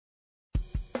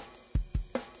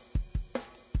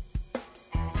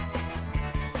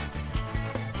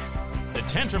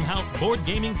Tantrum House Board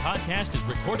Gaming Podcast is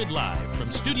recorded live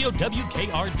from Studio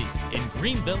WKRD in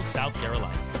Greenville, South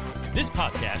Carolina. This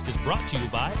podcast is brought to you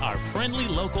by our friendly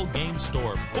local game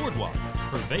store, Boardwalk,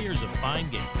 purveyors of fine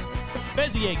games.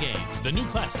 Bezier Games, the new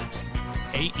classics.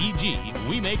 AEG,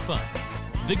 we make fun.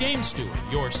 The Game Steward,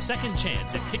 your second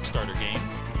chance at Kickstarter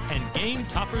games. And Game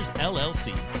Toppers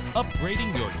LLC,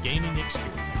 upgrading your gaming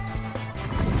experience.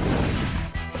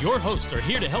 Your hosts are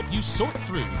here to help you sort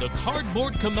through the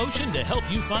cardboard commotion to help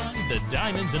you find the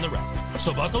diamonds in the rough.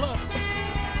 So buckle up,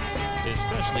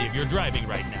 especially if you're driving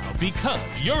right now, because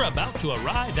you're about to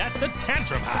arrive at the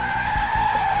Tantrum House.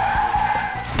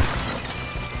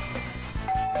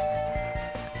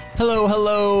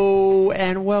 Hello,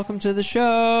 and welcome to the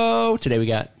show. Today we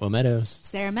got Will Meadows,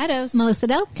 Sarah Meadows, Melissa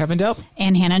Delp, Kevin Delp,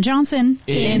 and Hannah Johnson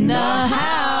in the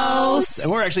house.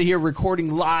 And we're actually here recording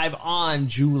live on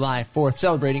July 4th,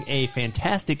 celebrating a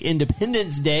fantastic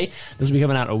Independence Day. This will be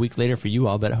coming out a week later for you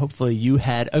all, but hopefully you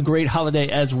had a great holiday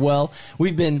as well.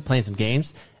 We've been playing some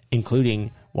games,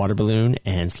 including Water Balloon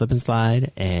and Slip and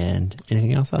Slide and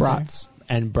anything else out Brats. there?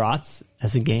 And Brats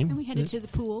as a game. And we headed to the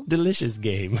pool. Delicious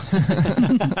game.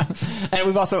 And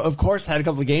we've also, of course, had a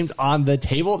couple of games on the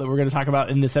table that we're going to talk about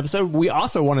in this episode. We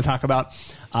also want to talk about,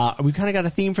 we kind of got a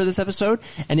theme for this episode,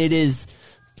 and it is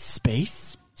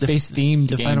space-themed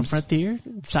the games. Final Frontier,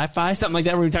 sci-fi, something like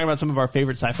that. We're going to talk about some of our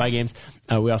favorite sci-fi games.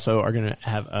 We also are going to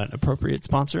have an appropriate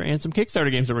sponsor and some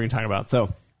Kickstarter games that we're going to talk about.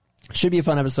 So, should be a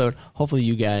fun episode. Hopefully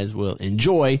you guys will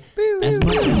enjoy as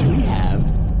much as we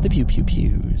have the Pew Pew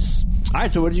Pews. All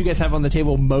right, so what did you guys have on the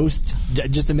table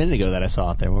just a minute ago that I saw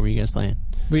out there? What were you guys playing?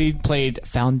 We played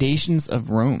Foundations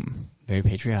of Rome. Very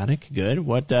patriotic. Good.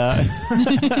 What? Also,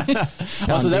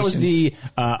 that was the.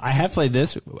 I have played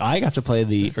this. I got to play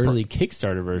the early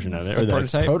Kickstarter version of it, or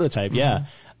the prototype. Yeah.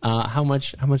 How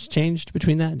much changed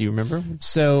between that? Do you remember?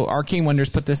 So Arcane Wonders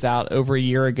put this out over a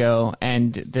year ago,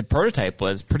 and the prototype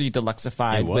was pretty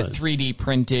deluxified with 3D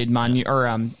printed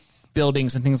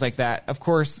buildings and things like that. Of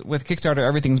course, with Kickstarter,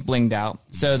 everything's blinged out.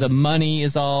 So the money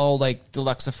is all like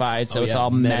deluxified, so it's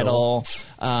all metal.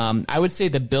 I would say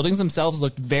the buildings themselves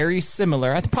looked very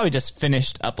similar. I probably just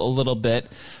finished up a little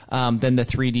bit than the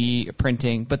 3D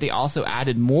printing, but they also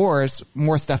added more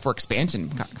stuff for expansion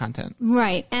content.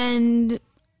 Right. And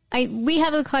we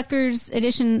have a collector's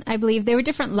edition, I believe. There were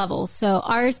different levels. So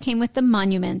ours came with the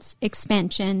Monuments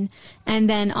expansion, and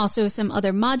then also some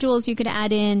other modules you could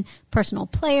add in, personal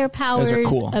player powers, Those are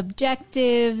cool.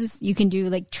 Objectives. You can do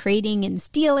like trading and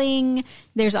stealing.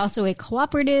 There's also a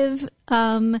cooperative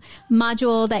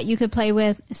module that you could play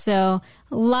with. So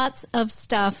lots of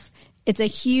stuff. It's a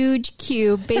huge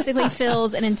cube, basically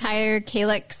fills an entire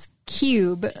Calyx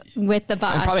cube with the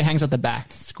box. It probably hangs out the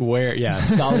back. Square, yeah,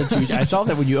 solid huge. I saw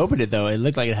that when you opened it, though. It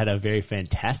looked like it had a very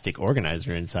fantastic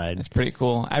organizer inside. It's pretty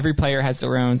cool. Every player has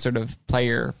their own sort of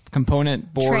player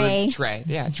component board. Tray.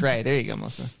 Yeah, tray. There you go,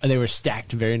 Melissa. And they were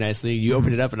stacked very nicely. You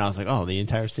opened it up, and I was like, oh, the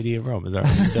entire city of Rome is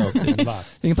already built in the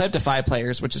box. You can play up to 5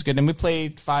 players, which is good. And we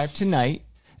played 5 tonight.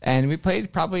 And we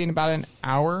played probably in about an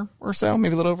hour or so,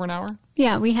 maybe a little over an hour.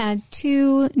 Yeah, we had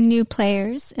 2 new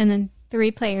players and then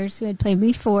 3 players who had played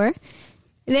before.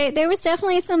 There was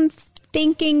definitely some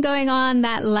thinking going on.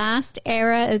 That last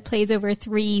era, it plays over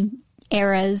 3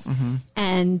 eras,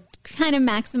 and kind of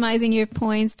maximizing your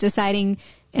points, deciding,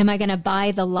 am I going to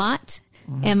buy the lot?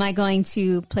 Am I going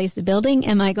to place the building?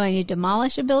 Am I going to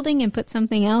demolish a building and put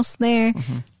something else there?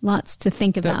 Lots to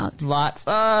think about.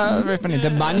 Very funny. The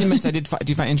monuments I do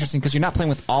find interesting because you're not playing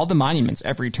with all the monuments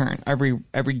every turn,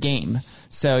 every game.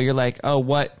 So you're like, oh,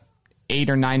 what 8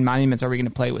 or 9 monuments are we going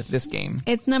to play with this game?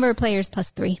 It's number of players plus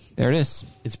 3. There it is.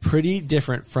 It's pretty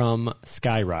different from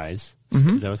Skyrise.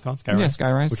 Is that what it's called? Skyrise? Yeah,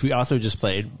 Skyrise. Which we also just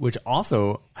played, which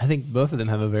also, I think both of them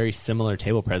have a very similar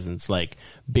table presence, like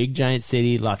big giant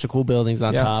city, lots of cool buildings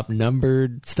on top,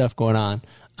 numbered stuff going on.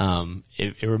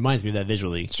 It reminds me of that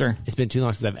visually. Sure. It's been too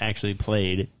long since I've actually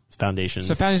played Foundations.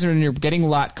 So Foundations, when you're getting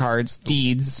lot cards,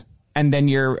 deeds, and then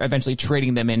you're eventually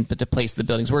trading them in to place the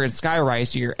buildings. Whereas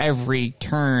Skyrise, you're every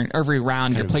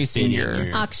round, you're placing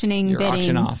your auctioning, bidding.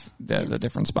 Auction off the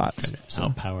different spots. So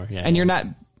power, yeah. And you're not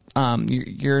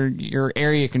your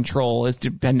area control is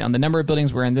dependent on the number of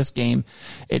buildings. Where in this game,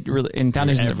 it really in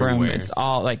Foundations of Rome, it's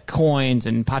all like coins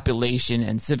and population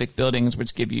and civic buildings,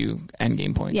 which give you end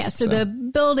game points. Yeah, so the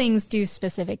buildings do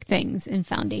specific things in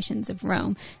Foundations of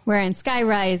Rome, where in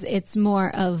Skyrise, it's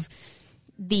more of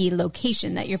the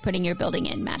location that you're putting your building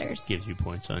in matters. Gives you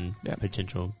points on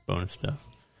potential bonus stuff.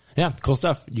 Yeah, cool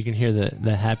stuff. You can hear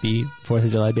the happy 4th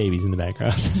of July babies in the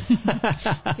background.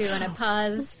 Do you want to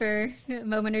pause for a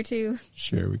moment or two?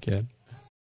 Sure, we can.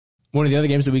 One of the other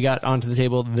games that we got onto the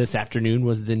table this afternoon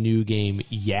was the new game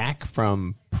Yak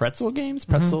from Pretzel Games.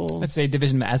 Let's say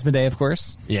Division of Asmodee, of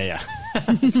course. Yeah.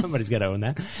 Somebody's got to own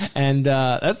that. And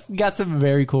that's got some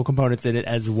very cool components in it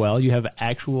as well. You have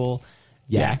actual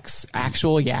yaks.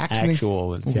 Actual yaks? Actual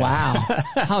ones, yeah. Wow.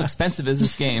 How expensive is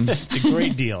this game? It's a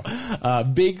great deal.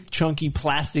 Big, chunky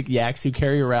plastic yaks who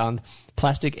carry around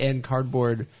plastic and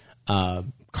cardboard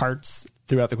carts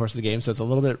throughout the course of the game. So it's a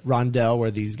little bit rondel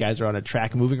where these guys are on a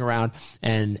track moving around.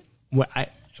 And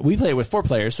we play it with 4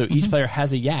 players, so each player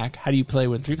has a yak. How do you play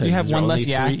with 3 players? You have one less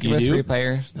yak with 3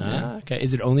 players. Okay.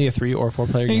 Is it only a 3 or 4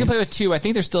 player game? You can play with 2. I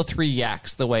think there's still 3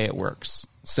 yaks the way it works.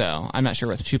 So I'm not sure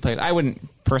with 2 players. I wouldn't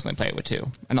personally play it with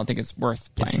 2. I don't think it's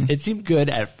worth playing. It seemed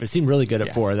really good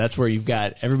at 4. That's where you've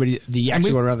got everybody. The yaks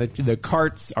going around. The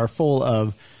carts are full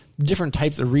of different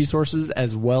types of resources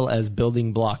as well as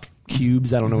building block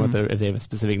cubes. I don't know if they have a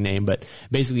specific name, but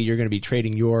basically you're going to be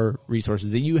trading your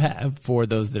resources that you have for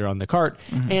those that are on the cart,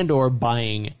 and or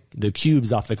buying the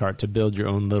cubes off the cart to build your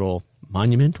own little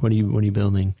monument. What are you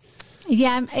building?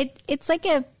 Yeah, it's like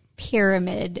a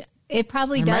pyramid. It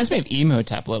probably does. Reminds me of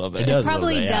Emotep a little bit. It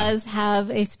probably does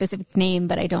have a specific name,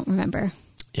 but I don't remember.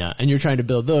 Yeah, and you're trying to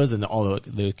build those, and all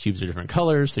the cubes are different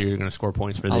colors, so you're going to score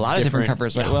points for a lot of different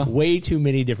colors, right? Well, way too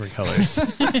many different colors.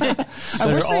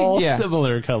 They're all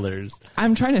similar colors.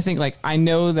 I'm trying to think. Like, I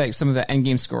know that some of the end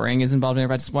game scoring is involved in it,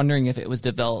 but I'm just wondering if it was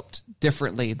developed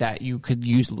differently that you could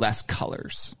use less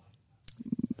colors,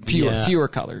 fewer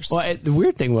colors. Well, the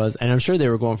weird thing was, and I'm sure they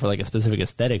were going for like a specific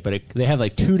aesthetic, but they have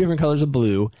like 2 different colors of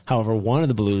blue. However, one of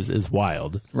the blues is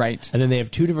wild, right? And then they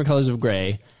have 2 different colors of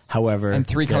gray. However, and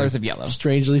 3 colors of yellow.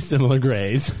 Strangely similar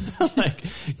grays. Like,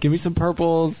 give me some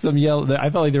purples, some yellow. I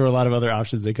felt like there were a lot of other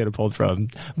options they could have pulled from.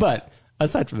 But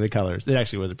aside from the colors, it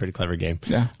actually was a pretty clever game.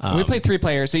 Yeah. We played 3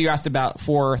 players. So you asked about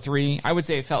 4 or 3. I would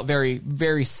say it felt very,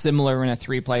 very similar in a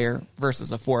 3-player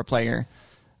versus a 4-player.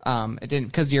 It didn't,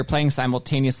 because you're playing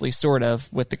simultaneously, sort of,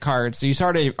 with the cards. So you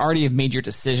already have made your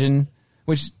decision,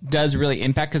 which does really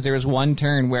impact, because there was one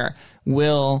turn where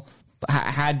Will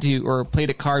had to, or played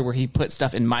a card where he put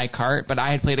stuff in my cart, but I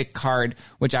had played a card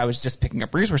which I was just picking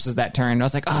up resources that turn. And I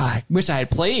was like, I wish I had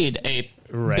played a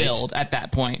build at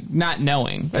that point, not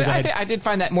knowing. But I did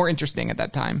find that more interesting at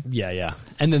that time. Yeah.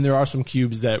 And then there are some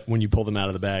cubes that, when you pull them out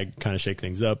of the bag, kind of shake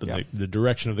things up, and the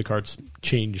direction of the carts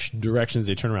change directions.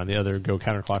 They turn around the other, go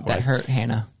counterclockwise. That hurt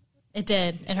Hannah. It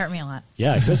did. It hurt me a lot.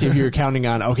 Yeah, especially if you're counting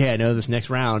on, okay, I know this next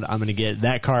round I'm going to get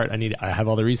that cart. I have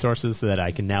all the resources so that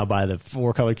I can now buy the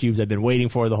 4 color cubes I've been waiting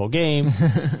for the whole game.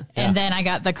 And then I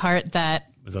got the cart that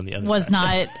was on the other was side.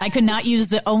 not. I could not use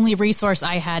the only resource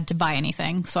I had to buy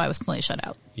anything, so I was completely shut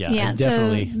out. Yeah.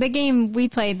 Definitely. So the game we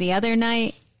played the other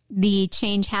night, the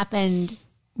change happened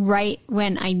right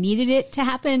when I needed it to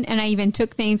happen, and I even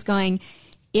took things going,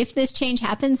 if this change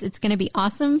happens, it's going to be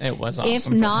awesome. It was awesome. If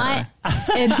not,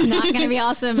 it's not going to be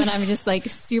awesome. And I'm just like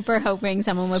super hoping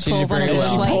someone would pull one of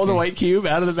those white. Pull the white cube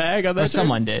out of the bag on that. Or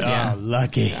someone did. Yeah,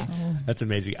 lucky. Yeah. That's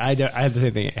amazing. I had the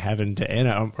same thing happen to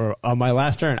Anna. On my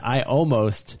last turn, I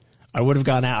would have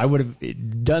gone out. I would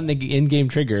have done the in-game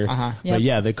trigger. But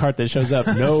yeah, the cart that shows up,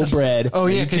 no bread. Oh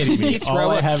yeah, because you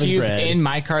throw a cube bread in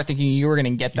my cart thinking you were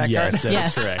going to get that card.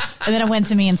 Yes, correct. And then it went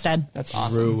to me instead. That's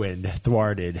awesome. Ruined,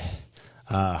 thwarted.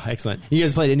 Excellent. You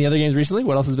guys played any other games recently?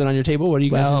 What else has been on your table? What are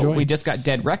you guys enjoying? We just got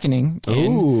Dead Reckoning.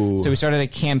 Ooh. So we started a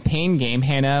campaign game.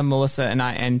 Hannah, Melissa, and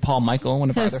I, and Paul Michael, one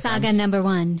of our other Saga friends. number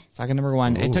 1. Saga number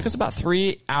 1. Ooh. It took us about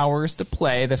 3 hours to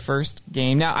play the first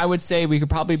game. Now, I would say we could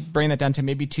probably bring that down to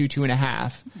maybe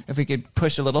 2.5 if we could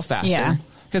push a little faster. Yeah.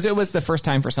 Because it was the first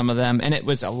time for some of them, and it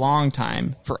was a long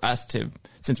time for us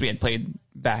since we had played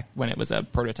back when it was a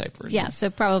prototype version. Yeah, so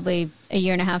probably a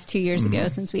year and a half, 2 years ago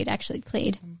since we had actually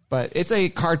played. But it's a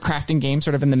card crafting game,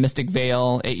 sort of in the Mystic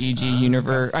Vale AEG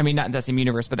universe. I mean, not that same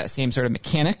universe, but that same sort of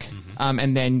mechanic.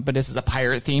 But this is a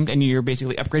pirate themed, and you're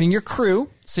basically upgrading your crew.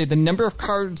 So the number of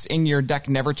cards in your deck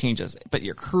never changes, but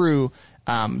your crew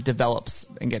develops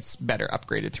and gets better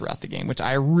upgraded throughout the game, which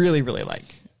I really, really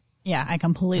like. Yeah, I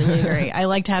completely agree. I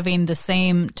liked having the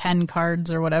same 10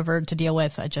 cards or whatever to deal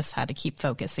with. I just had to keep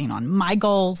focusing on my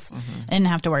goals and didn't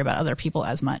have to worry about other people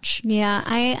as much. Yeah,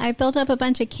 I built up a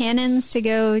bunch of cannons to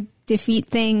go defeat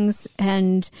things,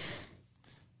 and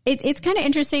it's kind of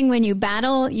interesting when you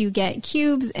battle, you get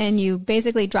cubes and you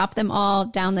basically drop them all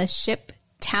down the ship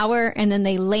tower, and then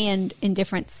they land in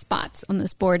different spots on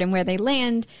this board, and where they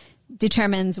land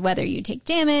determines whether you take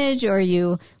damage or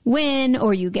you win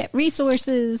or you get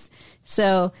resources.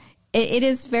 So it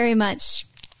is very much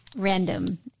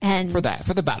random. And for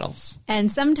the battles.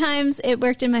 And sometimes it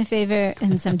worked in my favor,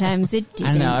 and sometimes it didn't.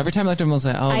 I don't know. Every time I looked at him, I was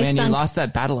like, "Oh man, you lost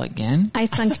that battle again." I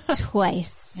sunk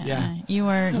twice. Yeah, you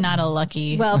were not a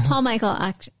lucky. Well, Paul Michael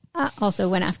also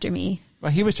went after me.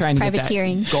 Well, he was trying to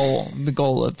privateering. Get the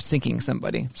goal of sinking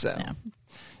somebody. So. Yeah.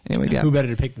 Anyway, who better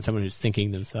to pick than someone who's sinking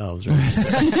themselves, right?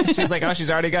 She's like, she's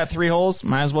already got 3 holes.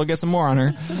 Might as well get some more on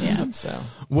her. Yeah. So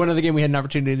one other game we had an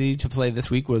opportunity to play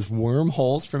this week was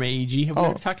Wormholes from AEG. Have we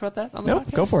already talked about that on the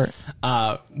podcast? Go for it.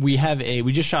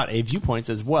 We just shot a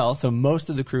Viewpoints as well, so most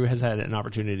of the crew has had an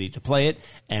opportunity to play it,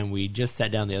 and we just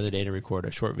sat down the other day to record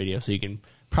a short video, so you can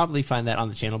probably find that on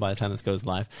the channel by the time this goes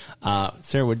live.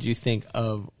 Sarah, what did you think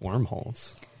of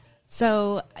Wormholes?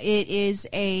 So it is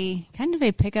a kind of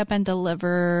a pick up and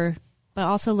deliver, but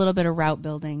also a little bit of route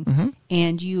building. Mm-hmm.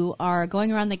 And you are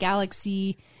going around the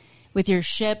galaxy with your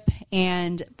ship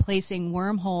and placing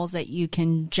wormholes that you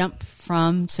can jump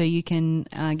from so you can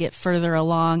get further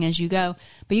along as you go.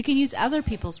 But you can use other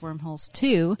people's wormholes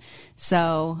too.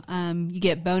 So you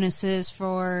get bonuses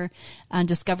for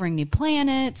discovering new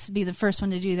planets, be the first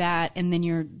one to do that. And then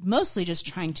you're mostly just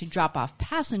trying to drop off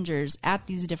passengers at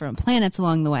these different planets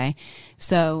along the way.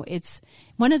 So it's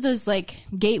one of those like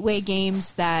gateway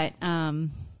games that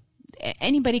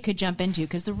anybody could jump into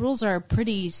because the rules are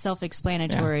pretty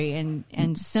self-explanatory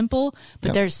and simple,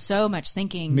 but there's so much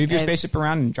thinking. Move your spaceship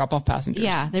around and drop off passengers.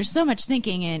 Yeah, there's so much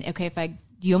thinking in, okay,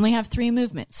 you only have 3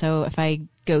 movements. So if I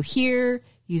go here,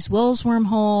 use Will's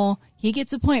wormhole, he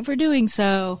gets a point for doing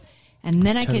so, and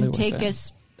then I can take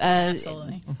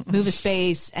move a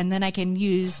space, and then I can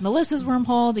use Melissa's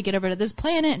wormhole to get over to this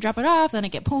planet and drop it off, then I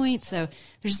get points. So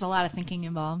there's just a lot of thinking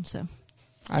involved. So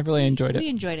I really enjoyed it. We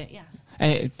enjoyed it, yeah.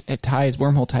 And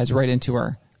Wormhole ties right into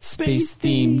our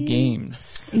space-themed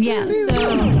games. Yeah,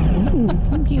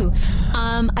 so pew.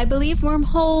 I believe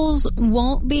Wormholes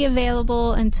won't be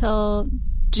available until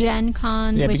Gen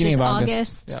Con, which is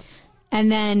August. Yep.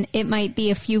 And then it might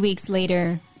be a few weeks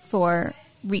later for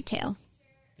retail.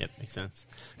 Yep, makes sense.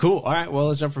 Cool. All right, well,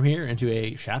 let's jump from here into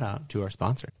a shout-out to our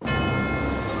sponsor.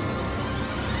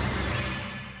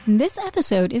 This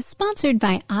episode is sponsored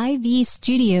by IV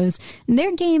Studios.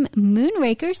 Their game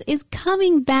Moonrakers is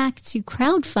coming back to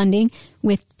crowdfunding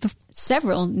with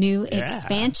several new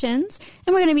expansions,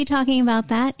 and we're going to be talking about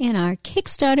that in our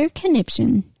Kickstarter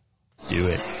conniption. Do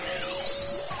it.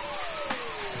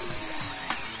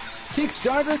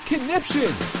 Kickstarter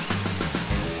conniption.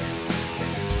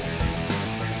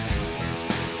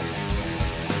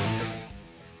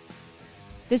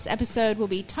 This episode will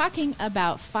be talking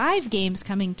about 5 games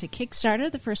coming to Kickstarter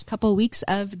the first couple weeks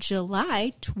of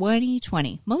July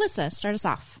 2020. Melissa, start us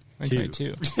off.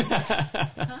 2022.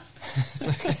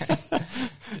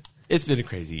 It's been a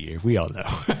crazy year. We all know.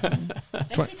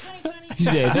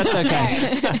 You did. That's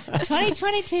okay.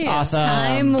 2022. Awesome.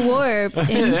 Time warp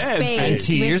in space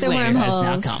 2 years with the later has now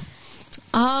wormholes. come.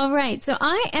 All right, so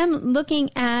I am looking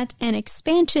at an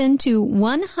expansion to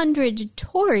 100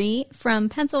 Tori from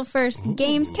Pencil First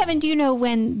Games. Kevin, do you know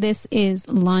when this is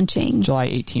launching? July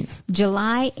 18th.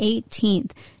 July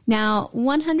 18th. Now,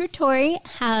 100 Tori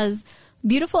has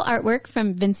beautiful artwork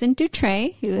from Vincent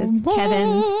Dutray, who is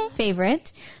Kevin's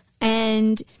favorite.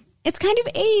 And it's kind of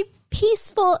a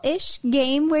peaceful-ish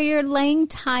game where you're laying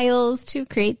tiles to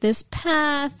create this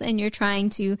path and you're trying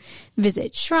to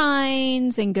visit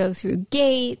shrines and go through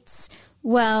gates.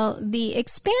 Well, the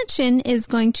expansion is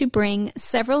going to bring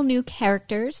several new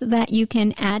characters that you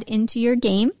can add into your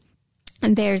game.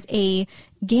 And there's a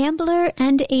gambler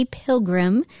and a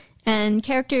pilgrim, and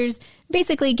characters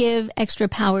basically give extra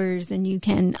powers, and you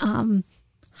can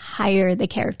hire the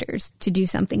characters to do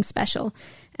something special.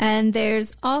 And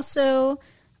there's also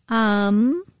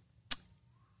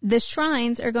the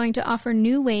shrines are going to offer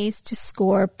new ways to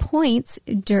score points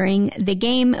during the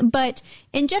game, but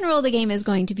in general, the game is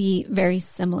going to be very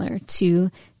similar to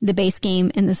the base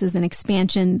game, and this is an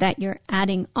expansion that you're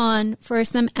adding on for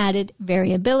some added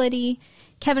variability.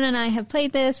 Kevin and I have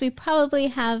played this. We probably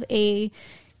have a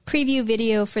preview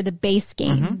video for the base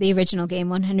game, the original game,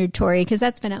 100 Tori, because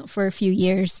that's been out for a few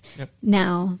years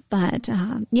now. But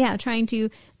trying to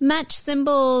match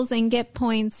symbols and get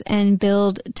points and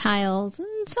build tiles,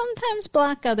 and sometimes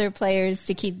block other players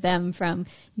to keep them from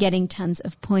getting tons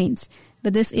of points.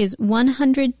 But this is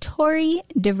 100 Tori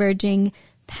Diverging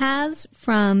Paths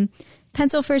from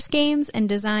Pencil First Games and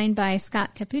designed by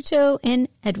Scott Caputo and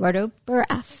Eduardo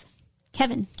Baraf.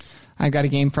 Kevin. I got a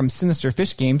game from Sinister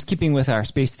Fish Games, keeping with our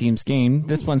space themes game.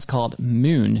 This one's called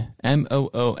Moon,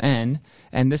 Moon,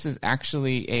 and this is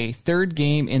actually a third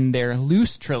game in their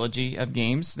Loose trilogy of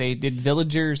games. They did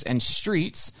Villagers and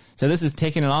Streets, so this is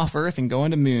taking it off Earth and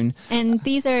going to Moon. And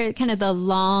these are kind of the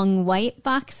long white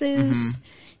boxes. Mm-hmm.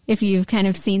 If you've kind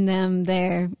of seen them,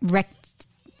 they're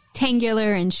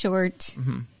rectangular and short.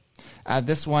 Mm-hmm.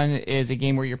 This one is a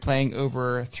game where you're playing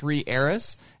over 3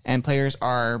 eras, and players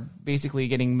are basically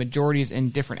getting majorities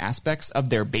in different aspects of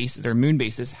their base, their moon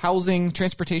bases: housing,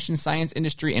 transportation, science,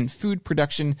 industry, and food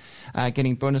production,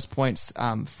 getting bonus points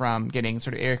from getting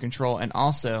sort of area control. And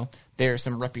also there are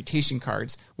some reputation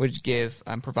cards which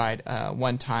provide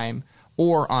one-time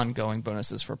or ongoing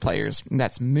bonuses for players. And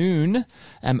that's Moon,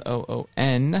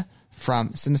 Moon,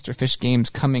 from Sinister Fish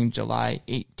Games, coming July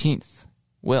 18th.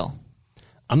 Will?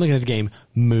 I'm looking at the game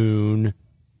Moon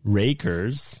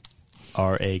Rakers,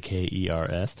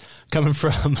 Rakers, coming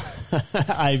from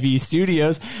IV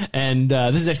Studios, and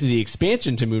this is actually the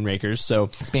expansion to Moonrakers. So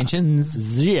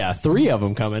expansions, yeah, 3 of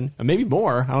them coming, maybe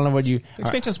more. I don't know what you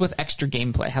expansions with extra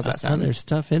gameplay. How's that sound? There's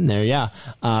stuff in there, yeah.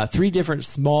 3 different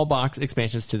small box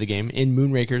expansions to the game. In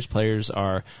Moonrakers, players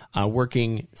are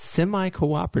working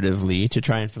semi-cooperatively to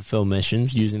try and fulfill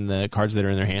missions using the cards that are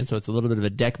in their hands. So it's a little bit of a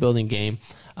deck building game.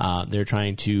 They're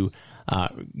trying to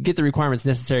get the requirements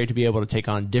necessary to be able to take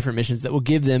on different missions that will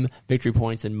give them victory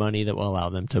points and money that will allow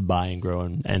them to buy and grow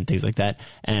and things like that.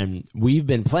 And we've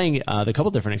been playing the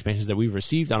couple different expansions that we've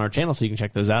received on our channel, so you can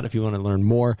check those out if you want to learn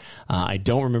more. I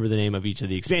don't remember the name of each of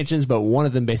the expansions, but one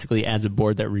of them basically adds a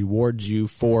board that rewards you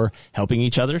for helping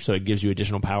each other, so it gives you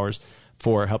additional powers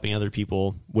for helping other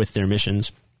people with their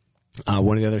missions.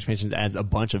 One of the other expansions adds a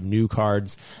bunch of new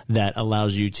cards that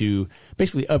allows you to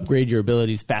basically upgrade your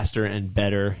abilities faster and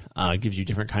better. Gives you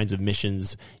different kinds of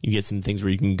missions. You get some things where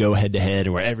you can go head-to-head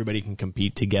and where everybody can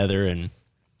compete together, and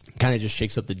kind of just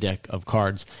shakes up the deck of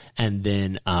cards. And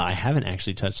then I haven't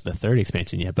actually touched the 3rd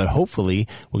expansion yet, but hopefully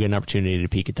we'll get an opportunity to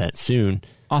peek at that soon.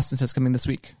 Austin says coming this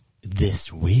week.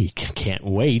 This week. Can't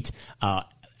wait.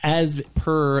 As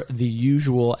per the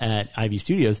usual at IV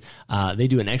Studios, they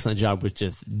do an excellent job with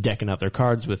just decking out their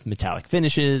cards with metallic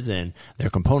finishes, and their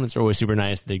components are always super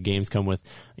nice. The games come with,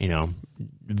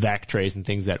 vac trays and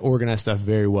things that organize stuff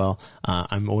very well.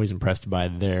 I'm always impressed by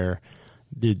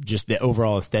just the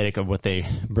overall aesthetic of what they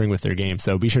bring with their game.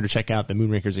 So be sure to check out the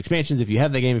Moonrakers expansions if you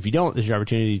have the game. If you don't, there's your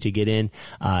opportunity to get in.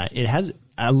 It has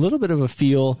a little bit of a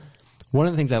feel. One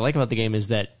of the things I like about the game is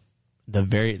that the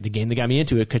game that got me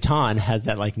into it, Catan, has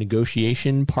that like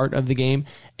negotiation part of the game,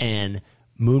 and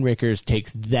Moonrakers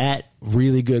takes that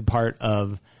really good part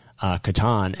of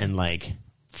Catan and like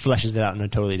fleshes it out in a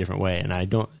totally different way. And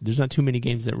there's not too many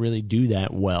games that really do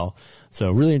that well.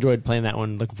 So really enjoyed playing that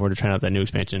one. Looking forward to trying out that new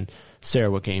expansion. Sarah,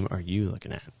 what game are you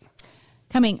looking at?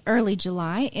 Coming early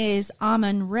July is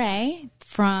Amun-Re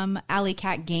from Alley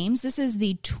Cat Games. This is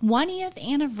the 20th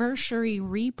anniversary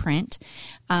reprint,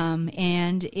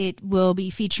 and it will be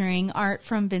featuring art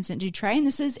from Vincent Dutray, and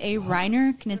this is a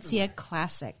Reiner Knizia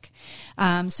classic.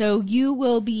 So you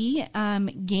will be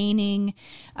gaining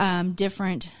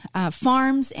different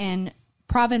farms and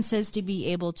provinces to be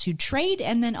able to trade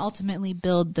and then ultimately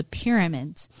build the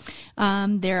pyramids.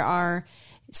 There are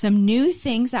some new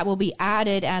things that will be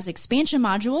added as expansion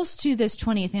modules to this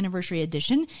 20th anniversary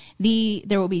edition.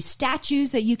 There will be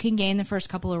statues that you can gain the first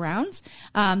couple of rounds.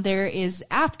 There is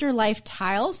afterlife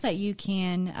tiles that you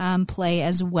can play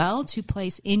as well to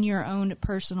place in your own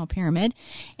personal pyramid.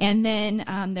 And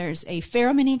then there's a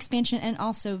Pharaoh mini expansion and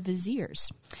also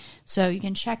viziers. So you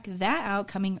can check that out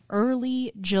coming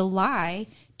early July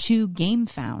to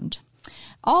GameFound.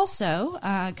 Also,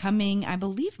 coming, I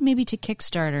believe, maybe to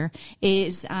Kickstarter,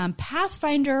 is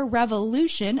Pathfinder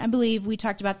Revolution. I believe we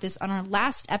talked about this on our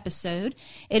last episode.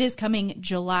 It is coming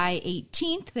July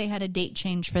 18th. They had a date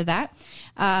change for that.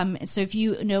 So if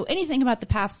you know anything about the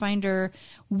Pathfinder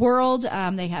world,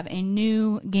 they have a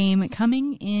new game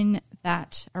coming in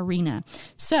that arena.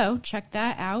 So check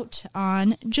that out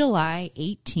on July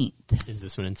 18th. Is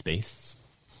this one in space?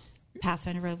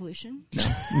 Pathfinder Revolution?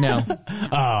 No.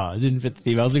 Oh, didn't fit the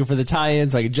theme. I was looking for the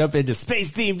tie-in so I could jump into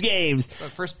space-themed games.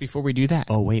 But first, before we do that,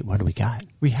 oh, wait, what do we got?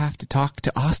 We have to talk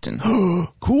to Austin.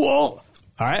 Cool. All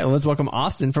right, well, let's welcome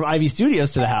Austin from IV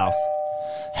Studios to the house.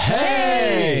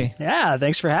 Hey! Yeah,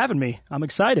 thanks for having me. I'm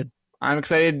excited. I'm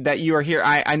excited that you are here.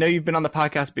 I know you've been on the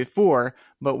podcast before,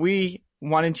 but we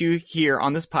wanted you here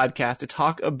on this podcast to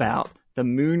talk about the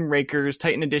Moonrakers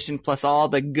Titan Edition plus all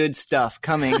the good stuff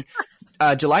coming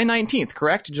July 19th,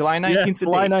 correct? July 19th. Yeah,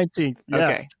 July 19th. Yeah.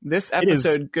 Okay. This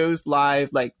episode goes live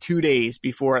like 2 days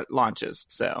before it launches.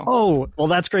 So. Oh, well,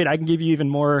 that's great. I can give you even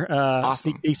more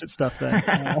Awesome. sneak peeks at stuff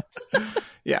then.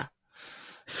 Yeah.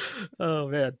 Oh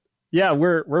man. Yeah,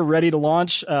 we're ready to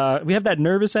launch. We have that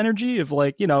nervous energy of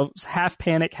like, half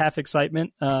panic, half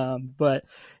excitement. But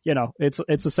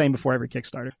it's the same before every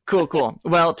Kickstarter. Cool.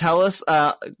 Well, tell us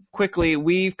quickly.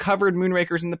 We've covered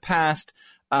Moonrakers in the past.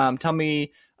 Tell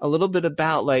me a little bit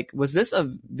about was this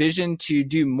a vision to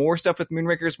do more stuff with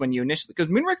Moonrakers when you initially? Because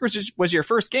Moonrakers was your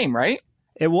first game, right?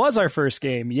 It was our first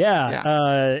game.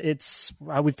 Yeah. It's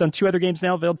we've done 2 other games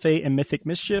now: Veiled Fate and Mythic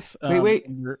Mischief. Wait.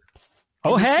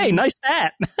 Oh, hey, nice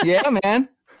hat. Yeah, man.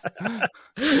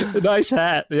 Nice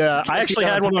hat. Yeah, I actually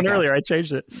had one earlier. I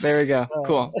changed it. There we go.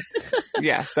 Cool.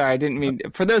 Yeah, sorry, I didn't mean.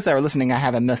 For those that are listening, I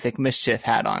have a Mythic Mischief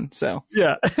hat on. So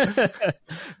yeah,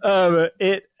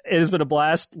 it has been a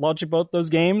blast launching both those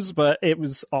games, but it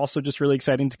was also just really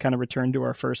exciting to kind of return to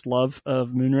our first love of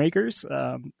Moonrakers.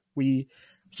 We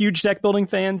huge deck building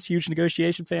fans, huge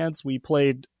negotiation fans. We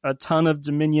played a ton of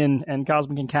Dominion and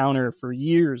Cosmic Encounter for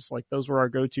years. Like those were our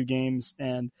go-to games.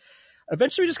 And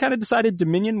eventually we just kind of decided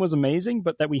Dominion was amazing,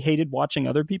 but that we hated watching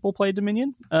other people play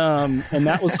Dominion. And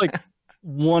that was like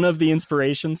one of the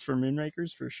inspirations for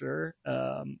Moonrakers for sure.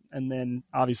 And then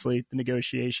obviously the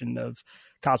negotiation of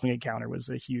Cosmic Encounter was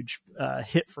a huge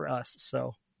hit for us.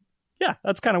 So yeah,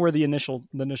 that's kind of where the initial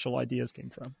ideas came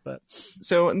from. But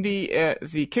so the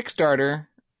Kickstarter,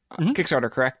 Kickstarter,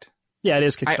 correct? Yeah, it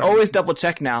is Kickstarter. I always double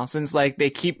check now since they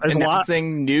keep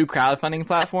announcing new crowdfunding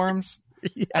platforms,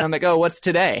 yeah. And I'm like, oh, what's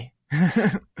today?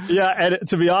 Yeah, and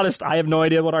to be honest, I have no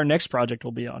idea what our next project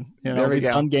will be on. There we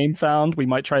go. On GameFound, we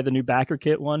might try the new backer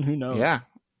kit one. Who knows?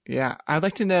 Yeah. I'd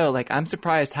like to know. I'm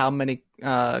surprised how many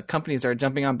companies are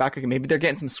jumping on backer kit. Maybe they're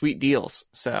getting some sweet deals.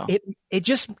 So it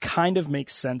just kind of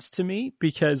makes sense to me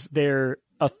because they're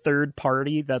a third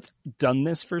party that's done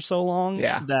this for so long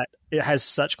that it has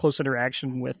such close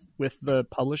interaction with the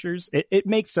publishers. It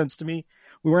makes sense to me.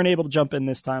 We weren't able to jump in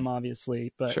this time,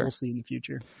 obviously, but We'll see in the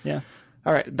future. Yeah.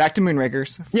 All right, back to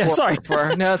Moonrakers. Sorry.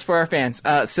 It's for our fans.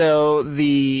 So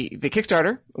the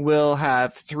Kickstarter will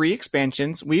have 3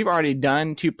 expansions. We've already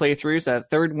done 2 playthroughs. That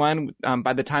third one,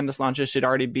 by the time this launches, should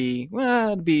already be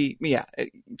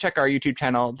check our YouTube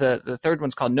channel. The third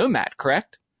one's called Nomad,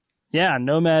 correct? Yeah,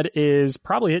 Nomad is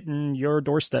probably hitting your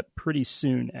doorstep pretty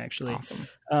soon, actually. Awesome.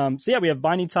 So yeah, we have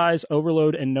Binding Ties,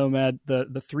 Overload, and Nomad,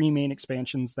 the 3 main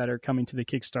expansions that are coming to the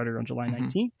Kickstarter on July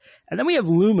 19th. And then we have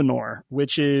Luminor,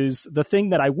 which is the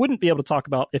thing that I wouldn't be able to talk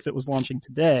about if it was launching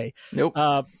today. Nope.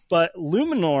 But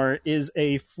Luminor is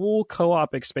a full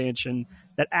co-op expansion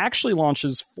that actually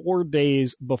launches 4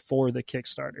 days before the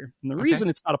Kickstarter. And the reason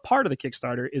it's not a part of the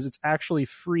Kickstarter is it's actually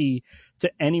free to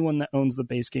anyone that owns the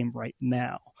base game right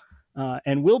now.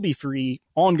 And will be free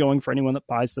ongoing for anyone that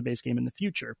buys the base game in the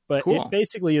future. But It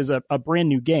basically is a brand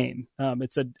new game.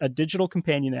 It's a digital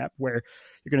companion app where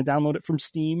you're going to download it from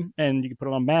Steam and you can put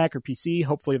it on Mac or PC.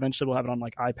 Hopefully, eventually we'll have it on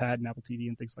iPad and Apple TV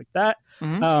and things like that.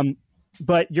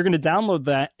 But you're going to download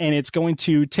that and it's going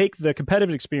to take the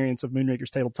competitive experience of Moonrakers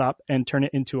Tabletop and turn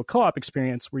it into a co-op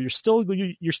experience where you're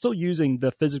still using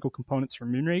the physical components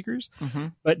from Moonrakers,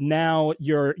 but now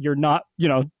you're not,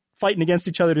 fighting against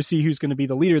each other to see who's going to be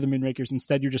the leader of the Moonrakers.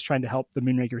 Instead, you're just trying to help the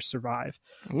Moonrakers survive.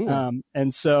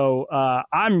 And so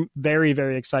I'm very,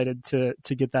 very excited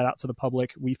to get that out to the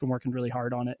public. We've been working really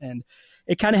hard on it. And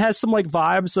it kind of has some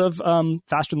vibes of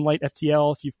Faster Than Light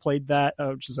FTL, if you've played that,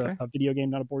 which is a video game,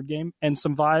 not a board game, and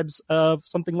some vibes of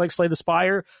something like Slay the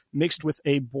Spire mixed with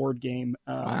a board game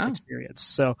experience.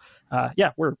 So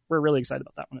we're really excited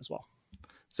about that one as well.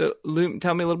 So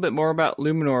tell me a little bit more about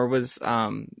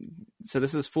Luminor. So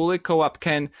this is fully co-op.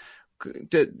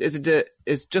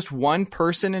 Is just one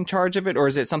person in charge of it, or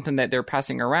is it something that they're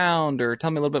passing around? Or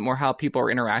tell me a little bit more how people are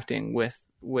interacting with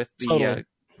the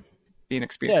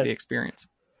experience.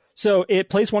 So it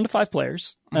plays 1 to 5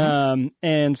 players,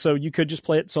 and so you could just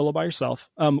play it solo by yourself.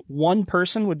 One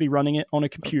person would be running it on a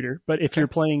computer, but if you're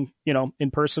playing,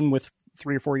 in person with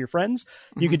 3 or 4 of your friends,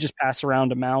 you could just pass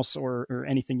around a mouse or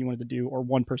anything you wanted to do, or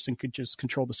one person could just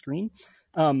control the screen.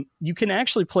 You can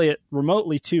actually play it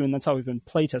remotely too, and that's how we've been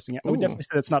play testing it. I would definitely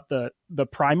say that's not the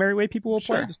primary way people will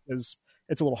play, just because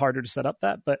it's a little harder to set up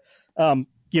that. But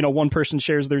one person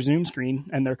shares their Zoom screen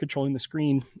and they're controlling the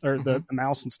screen or the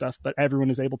mouse and stuff, but everyone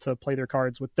is able to play their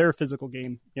cards with their physical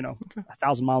game,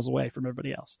 1,000 miles away from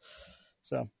everybody else.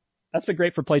 So that's been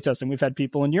great for playtesting. We've had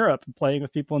people in Europe playing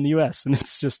with people in the US, and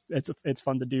it's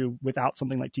fun to do without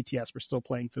something like TTS. We're still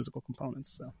playing physical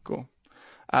components. So cool.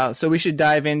 So we should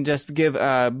dive in, just give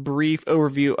a brief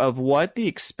overview of what the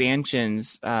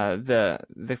expansions,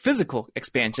 the physical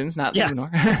expansions, not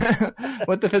Luminor,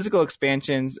 what the physical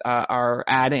expansions are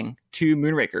adding to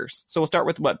Moonrakers. So we'll start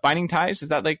with what? Binding Ties? Is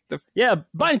that like the... Yeah,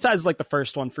 Binding Ties is like the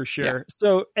first one for sure. Yeah.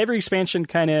 So every expansion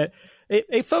kind of...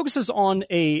 It focuses on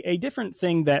a different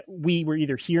thing that we were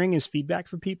either hearing as feedback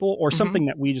from people or something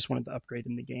that we just wanted to upgrade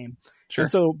in the game. Sure.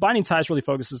 And so Binding Ties really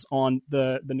focuses on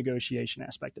the negotiation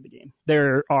aspect of the game.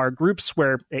 There are groups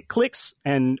where it clicks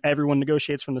and everyone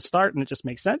negotiates from the start and it just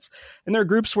makes sense. And there are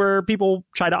groups where people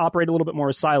try to operate a little bit more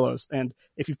as silos. And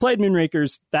if you've played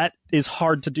Moonrakers, that is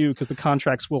hard to do because the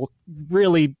contracts will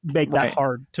really make that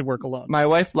hard to work alone. My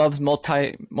wife loves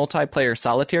multiplayer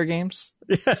solitaire games.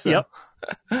 Yes, so. Yep.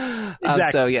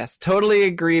 Exactly. So yes, totally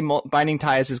agree. Binding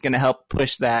Ties is going to help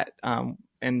push that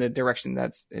in the direction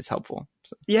is helpful.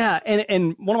 So. Yeah,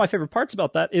 and one of my favorite parts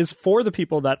about that is for the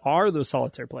people that are those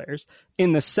solitaire players,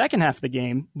 in the second half of the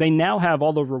game, they now have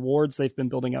all the rewards they've been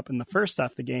building up in the first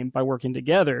half of the game by working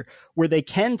together, where they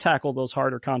can tackle those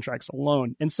harder contracts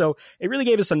alone. And so it really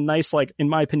gave us a nice, like, in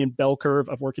my opinion, bell curve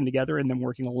of working together and then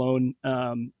working alone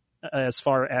as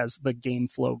far as the game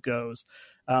flow goes.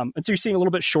 And so you're seeing a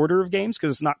little bit shorter of games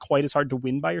because it's not quite as hard to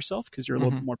win by yourself because you're a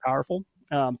little bit more powerful.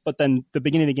 But then the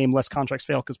beginning of the game, less contracts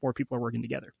fail because more people are working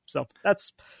together. So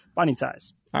that's Binding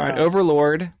Ties. All right,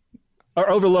 Overlord. Or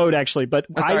Overload, actually. But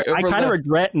I kind of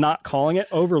regret not calling it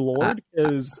Overlord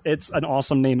because it's an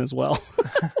awesome name as well.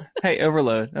 Hey,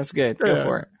 Overload. That's good. Go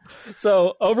for it.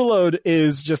 So Overload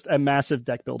is just a massive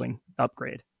deck building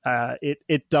upgrade.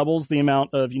 It doubles the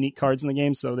amount of unique cards in the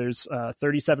game. So there's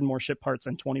 37 more ship parts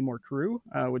and 20 more crew,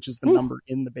 which is the number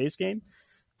in the base game.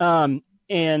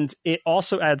 And it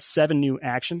also adds 7 new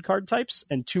action card types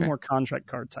and 2 more contract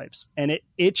card types. And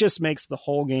it just makes the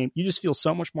whole game, you just feel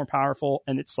so much more powerful.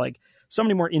 And it's like so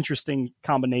many more interesting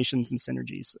combinations and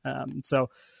synergies. So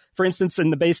for instance, in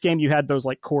the base game, you had those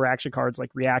like core action cards like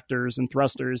reactors and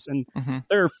thrusters, and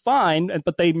they're fine,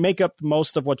 but they make up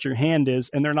most of what your hand is,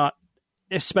 and they're not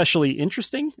especially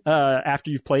interesting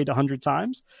after you've played 100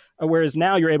 times. Whereas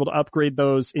now you're able to upgrade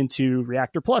those into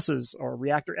Reactor Pluses or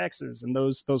Reactor X's, and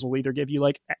those will either give you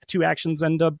like 2 actions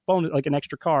and a bonus, like an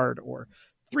extra card, or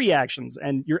 3 actions,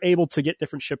 and you're able to get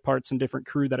different ship parts and different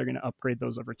crew that are going to upgrade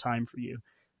those over time for you.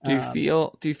 Do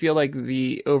you feel like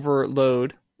the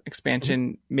Overload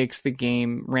expansion makes the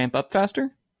game ramp up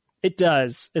faster? It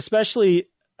does, especially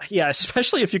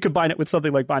if you combine it with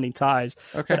something like Binding Ties.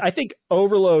 Okay. But I think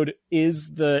Overload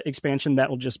is the expansion that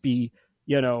will just be,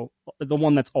 the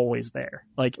one that's always there.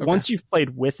 Like once you've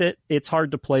played with it, it's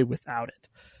hard to play without it.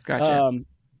 Gotcha.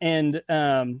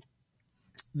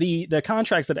 The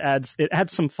contracts it adds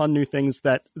some fun new things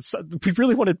that we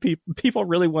really wanted people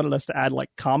really wanted us to add, like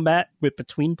combat with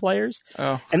between players.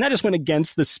 Oh. And that just went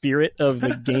against the spirit of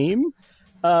the game.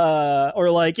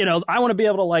 Or like, I want to be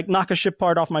able to like knock a ship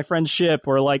part off my friend's ship,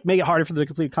 or like make it harder for them to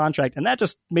complete a contract. And that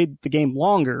just made the game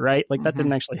longer, right? Like that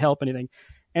didn't actually help anything.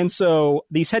 And so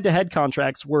these head-to-head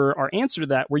contracts were our answer to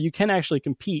that, where you can actually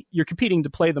compete. You're competing to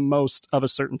play the most of a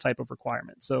certain type of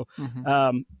requirement. So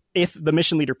if the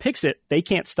mission leader picks it, they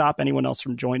can't stop anyone else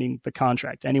from joining the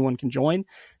contract. Anyone can join.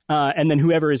 And then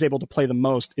whoever is able to play the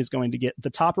most is going to get the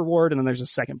top reward, and then there's a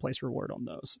second place reward on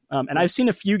those. And I've seen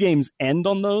a few games end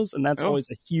on those, and that's always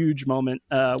a huge moment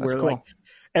where cool. like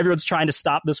everyone's trying to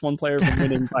stop this one player from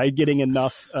winning by getting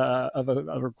enough of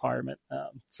a requirement.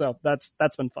 So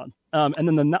that's been fun. And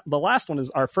then the last one is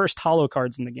our first holo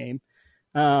cards in the game.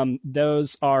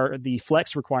 Those are the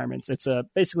flex requirements. It's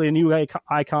basically a new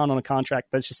icon on a contract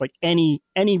that's just like any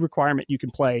requirement you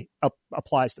can play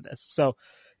applies to this. So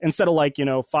instead of like,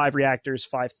 5 reactors,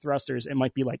 5 thrusters, it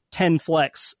might be like 10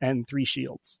 flex and 3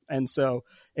 shields. And so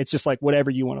it's just like whatever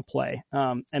you want to play.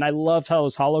 And I love how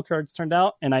those holo cards turned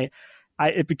out. And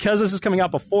because this is coming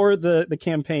out before the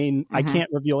campaign, I can't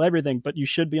reveal everything, but you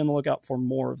should be on the lookout for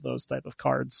more of those type of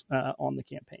cards on the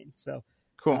campaign. So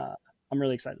cool. I'm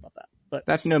really excited about that. But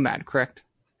that's Nomad, correct?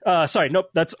 Sorry, nope,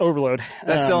 that's Overload.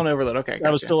 That's still an Overload. Okay, gotcha.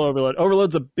 That was still Overload.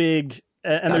 Overload's a big,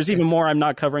 and there's even more I'm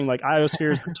not covering, like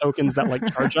Iospheres, the tokens that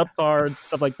like charge up cards,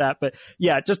 stuff like that. But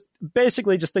yeah, just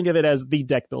basically just think of it as the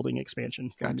deck building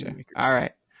expansion. Gotcha. All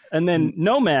right. And then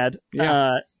Nomad,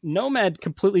 Nomad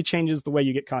completely changes the way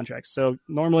you get contracts. So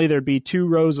normally there'd be 2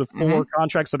 rows of 4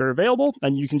 contracts that are available,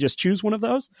 and you can just choose one of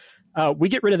those. We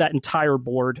get rid of that entire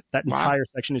board. That entire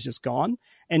section is just gone.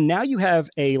 And now you have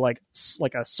a like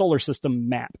a solar system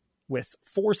map with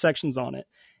 4 sections on it.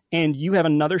 And you have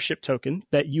another ship token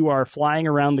that you are flying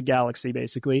around the galaxy,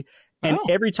 basically. And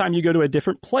every time you go to a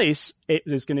different place, it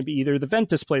is going to be either the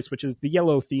Ventus place, which is the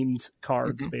yellow themed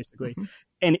cards, basically.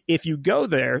 And if you go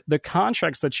there, the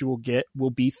contracts that you will get will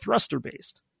be thruster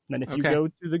based. Then if you go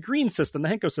to the green system, the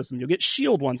Henko system, you'll get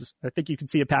shield ones. I think you can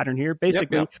see a pattern here.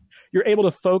 Basically, you're able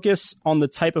to focus on the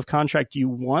type of contract you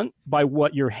want by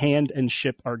what your hand and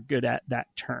ship are good at that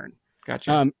turn.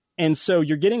 Gotcha. And so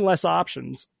you're getting less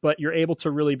options, but you're able to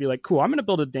really be like, cool, I'm going to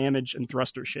build a damage and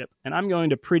thruster ship, and I'm going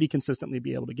to pretty consistently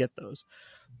be able to get those.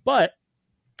 But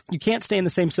you can't stay in the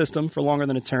same system for longer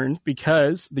than a turn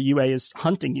because the UA is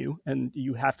hunting you, and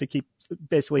you have to keep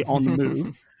basically on the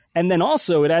move. And then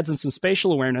also it adds in some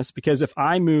spatial awareness because if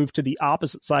I move to the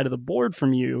opposite side of the board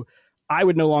from you, I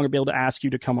would no longer be able to ask you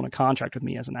to come on a contract with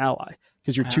me as an ally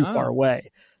because you're too far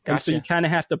away. Gotcha. And so you kind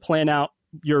of have to plan out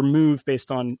your move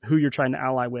based on who you're trying to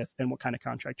ally with and what kind of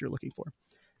contract you're looking for.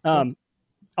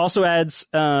 Also adds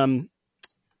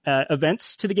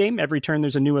events to the game. Every turn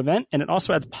there's a new event, and it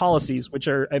also adds policies, which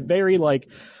are a very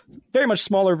much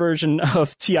smaller version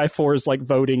of TI4's like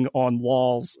voting on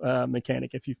walls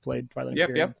mechanic. If you've played Twilight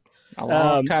Imperium. A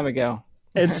long time ago.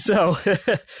 And so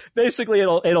basically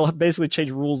it'll basically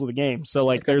change rules of the game. So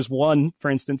like there's one,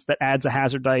 for instance, that adds a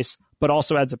hazard dice, but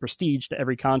also adds a prestige to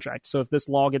every contract. So if this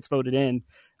law gets voted in,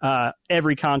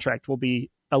 every contract will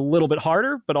be a little bit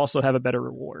harder, but also have a better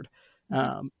reward.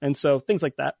 And so things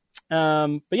like that.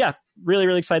 But yeah, really,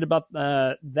 really excited about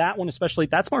that one, especially.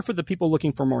 That's more for the people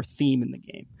looking for more theme in the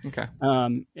game. Okay.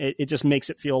 It just makes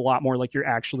it feel a lot more like you're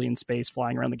actually in space,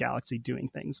 flying around the galaxy, doing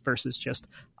things versus just,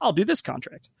 I'll do this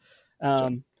contract. Yeah.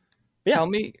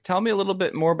 Tell me a little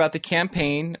bit more about the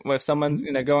campaign. If someone's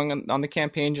going on the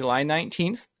campaign July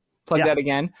 19th, plug that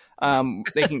again.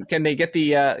 Can they get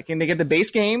the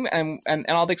base game and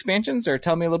all the expansions, or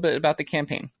tell me a little bit about the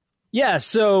campaign? Yeah,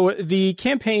 so the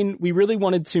campaign, we really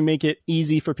wanted to make it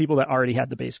easy for people that already had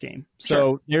the base game.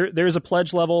 So there's a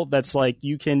pledge level that's like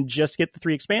you can just get the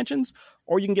 3 expansions,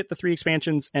 or you can get the 3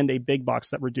 expansions and a big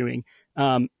box that we're doing,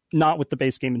 not with the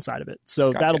base game inside of it.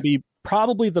 So that'll be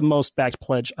probably the most backed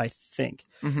pledge, I think.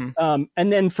 Mm-hmm.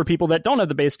 And then for people that don't have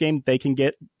the base game, they can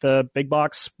get the big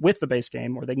box with the base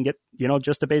game, or they can get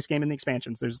just a base game and the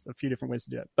expansions. There's a few different ways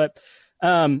to do it. But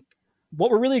what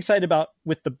we're really excited about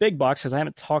with the big box, because I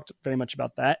haven't talked very much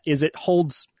about that, is it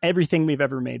holds everything we've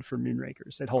ever made for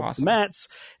Moonrakers. It holds the mats,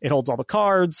 it holds all the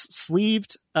cards,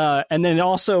 sleeved, and then it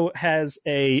also has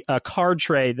a card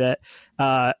tray that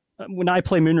when I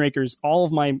play Moonrakers, all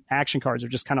of my action cards are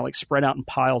just kind of like spread out in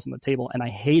piles on the table, and I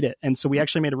hate it. And so we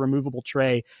actually made a removable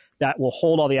tray that will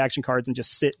hold all the action cards and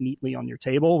just sit neatly on your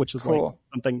table, which is like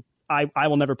something I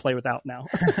will never play without now.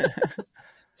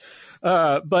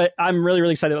 But I'm really,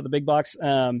 really excited about the big box.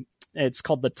 It's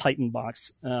called the Titan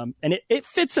box. And it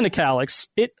fits in a Calyx.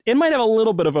 It might have a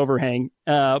little bit of overhang,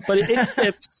 but it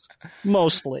fits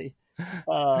mostly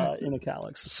in a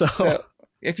Calyx. So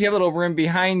if you have a little room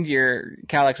behind your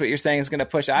Calyx, what you're saying is going to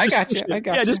push. I got you.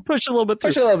 Yeah, just push a little bit.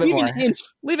 Push a little bit more.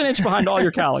 Leave an inch behind all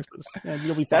your Calyxes, and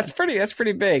you'll be fine. That's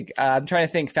pretty big. I'm trying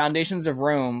to think. Foundations of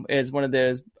Rome is one of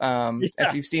those.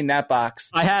 If you've seen that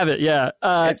box, I have it. Yeah,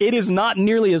 it is not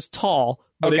nearly as tall,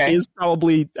 but it is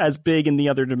probably as big in the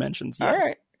other dimensions. Yes. All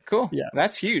right. Cool. Yeah.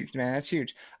 That's huge, man. That's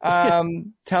huge.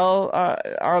 Tell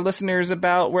our listeners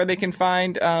about where they can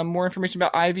find more information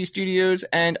about Ivy Studios,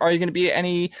 and are you going to be at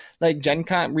any like Gen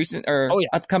Con recent or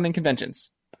upcoming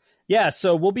conventions? Yeah,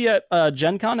 so we'll be at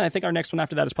Gen Con. I think our next one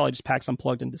after that is probably just PAX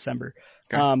Unplugged in December.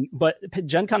 Okay. But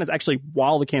Gen Con is actually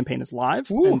while the campaign is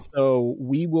live. Ooh. And so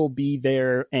we will be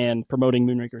there and promoting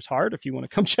Moonrakers hard if you want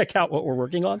to come check out what we're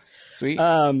working on. Sweet.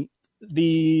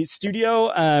 The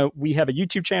studio, we have a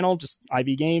YouTube channel, just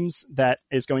Ivy Games, that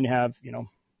is going to have,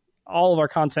 all of our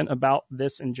content about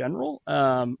this in general.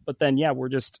 But then, we're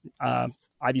just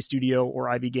Ivy Studio or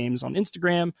Ivy Games on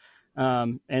Instagram.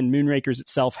 And Moonrakers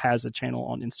itself has a channel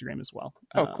on Instagram as well.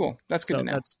 Oh, cool. That's good to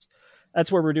know.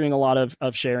 That's where we're doing a lot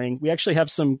of sharing. We actually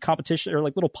have some competition or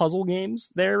like little puzzle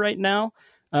games there right now.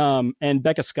 And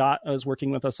Becca Scott is working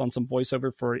with us on some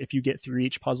voiceover for if you get through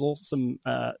each puzzle,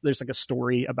 there's like a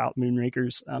story about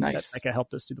Moonrakers that Becca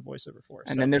helped us do the voiceover for.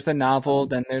 And then there's the novel,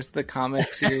 then there's the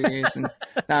comic series. And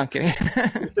no, I'm kidding.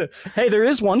 Hey, there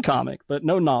is one comic, but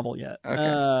no novel yet.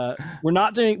 Okay. We're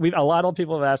not doing. A lot of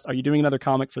people have asked, "Are you doing another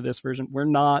comic for this version?" We're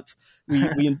not.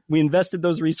 We invested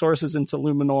those resources into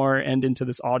Luminor and into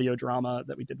this audio drama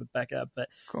that we did with Becca, but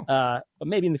cool. But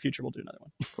maybe in the future we'll do another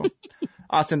one. Cool.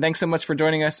 Austin, thanks so much for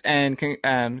joining us, and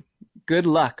good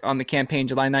luck on the campaign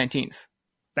July 19th.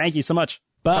 Thank you so much.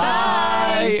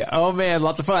 Bye. Oh man,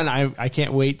 lots of fun. I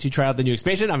can't wait to try out the new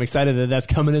expansion. I'm excited that that's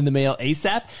coming in the mail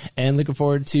ASAP, and looking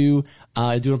forward to doing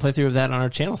a playthrough of that on our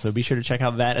channel. So be sure to check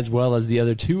out that as well as the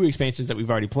other 2 expansions that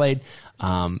we've already played.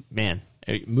 Man,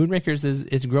 Moonrakers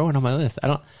is growing on my list.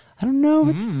 I I don't know.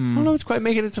 I don't know if it's quite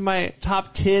making it to my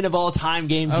top 10 of all time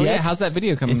games Oh yet. yeah, how's that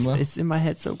video coming? It's in my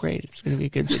head so great. It's going to be a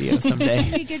good video someday.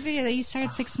 It'd be a good video that you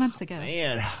started 6 months ago.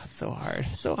 Man, it's so hard.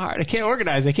 It's so hard. I can't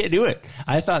organize. I can't do it.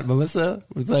 I thought Melissa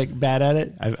was like bad at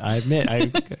it. I admit.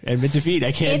 I admit defeat.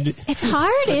 I can't. It's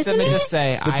hard, isn't Let me it? just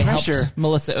say, I pressure. helped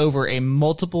Melissa over a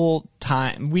multiple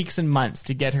weeks and months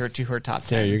to get her to her top 10.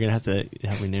 Sarah, you're going to have to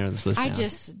help me narrow this list I down.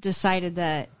 just decided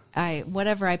that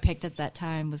whatever I picked at that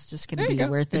time was just going There to you be go.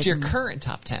 worth It's it. your current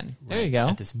top 10. There you go.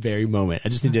 At this very moment. I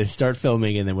just need to start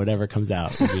filming, and then whatever comes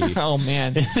out will be Oh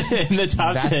man, in the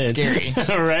top That's 10. scary.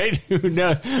 Right? Who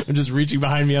knows? I'm just reaching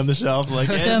behind me on the shelf. Like,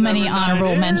 So and many number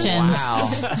honorable 9. mentions.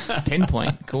 wow,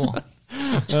 pinpoint, cool.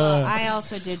 I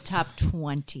also did top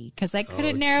 20 because I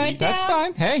couldn't narrow it down. That's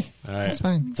fine. Hey, All right. that's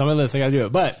fine. It's on my list. I got to do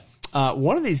it. But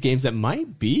one of these games that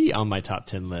might be on my top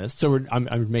 10 list, so I'm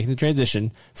making the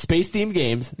transition, space-themed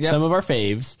games, Yep. some of our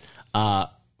faves,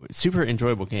 super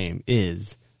enjoyable game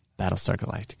is Battlestar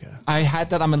Galactica. I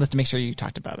had that on my list to make sure you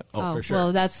talked about it. Oh, for sure.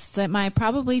 Well, that's my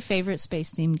probably favorite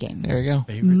space themed game. There you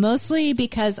go. Mostly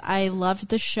because I loved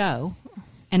the show,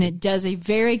 and it does a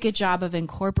very good job of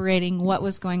incorporating what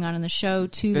was going on in the show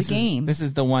to the game. This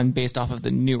is the one based off of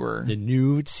the newer. The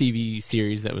new TV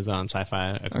series that was on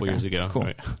Sci-Fi a couple years ago. cool.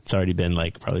 It's already been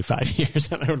like probably 5 years.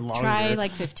 Or longer. Try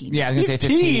like 15. Yeah, I was going to say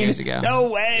 15 years ago. No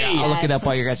way. Yeah, I'll look it up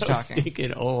while you guys so are talking.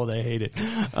 Stinking old. I hate it.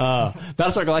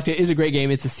 Battlestar Galactica is a great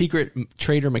game. It's a secret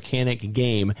trader mechanic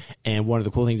game, and one of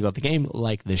the cool things about the game,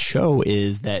 like the show,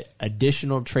 is that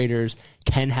additional traders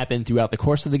can happen throughout the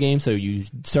course of the game. So you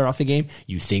start off the game,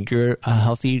 you think you're a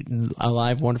healthy,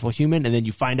 alive, wonderful human, and then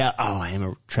you find out, oh, I am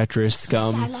a treacherous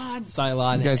scum.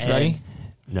 Cylon. You guys and- ready?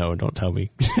 No, don't tell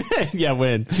me. Yeah,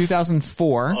 when?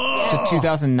 2004 to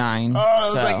 2009. Oh, it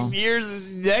was so. like years,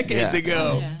 decades Yeah.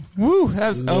 ago. Yeah. Woo, that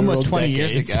was Literal almost 20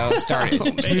 years decades. ago. It started. Oh,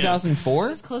 man. 2004? It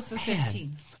was close to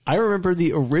 15. I remember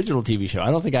the original TV show. I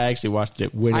don't think I actually watched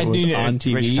it when I it was knew on what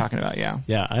TV. you're talking about, yeah.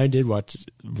 Yeah, I did watch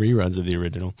reruns of the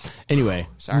original. Anyway,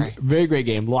 Sorry. very great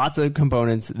game. Lots of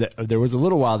components. There was a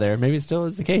little while there, maybe it still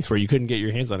is the case, where you couldn't get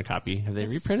your hands on a copy. Have they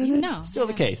reprinted it? No. Still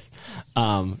the case.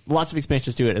 Lots of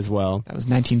expansions to it as well. That was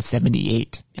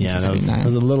 1978. Yeah, that was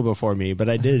 1979. a little before me, but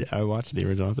I watched the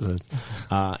original episodes.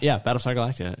 Yeah, Battlestar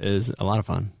Galactica is a lot of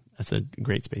fun. That's a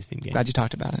great space theme game. Glad you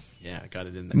talked about it. Yeah, I got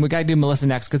it in there. And we got to do Melissa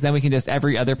next because then we can just,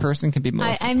 every other person can be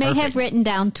Melissa. I may have Perfect. written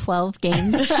down 12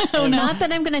 games. Not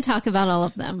that I'm going to talk about all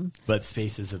of them, But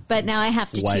space is a but now I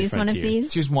have to wide choose one of frontier.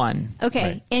 these. Choose one. Okay,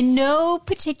 Right. in no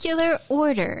particular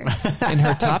order. And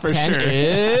her top For 10 sure.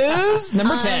 is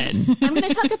number 10. I'm going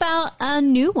to talk about a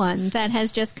new one that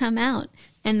has just come out,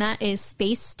 and that is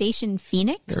Space Station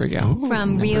Phoenix. There we go. From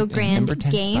Number- Rio number Grande 10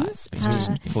 spot, Games. Space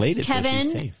Station. Played it, so she's Kevin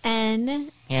safe.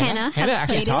 and Hannah have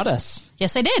actually played taught it. us.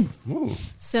 Yes, I did. Ooh.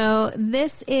 So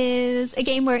this is a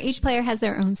game where each player has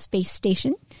their own space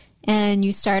station, and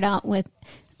you start out with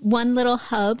one little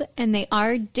hub, and they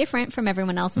are different from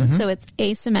everyone else's, so it's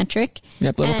asymmetric.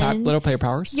 Yep, And little player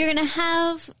powers. You're going to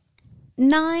have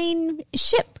 9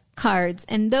 ship cards,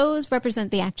 and those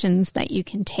represent the actions that you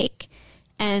can take.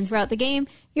 And throughout the game,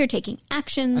 you're taking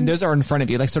actions. And those are in front of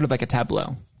you, like sort of like a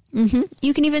tableau.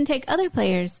 You can even take other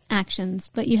players' actions,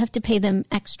 but you have to pay them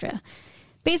extra.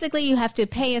 Basically, you have to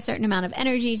pay a certain amount of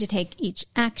energy to take each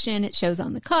action. It shows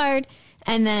on the card.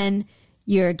 And then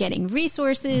you're getting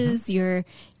resources. You're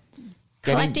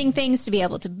collecting things to be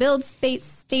able to build space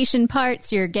station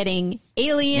parts. You're getting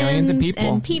aliens and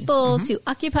people. to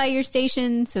occupy your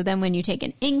station. So then when you take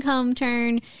an income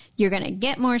turn, you're going to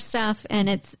get more stuff. And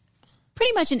it's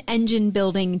pretty much an engine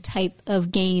building type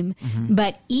of game.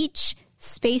 But each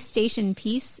space station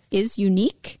piece is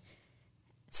unique.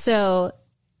 So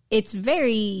it's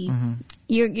very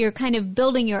you're kind of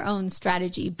building your own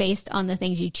strategy based on the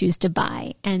things you choose to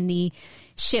buy and the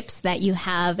ships that you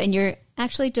have, and you're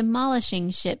actually demolishing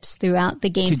ships throughout the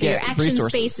game. To So your get action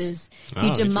resources. spaces, Oh,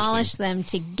 you demolish them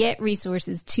to get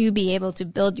resources to be able to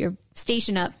build your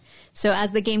station up. So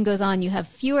as the game goes on, you have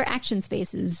fewer action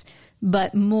spaces,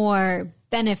 but more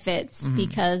benefits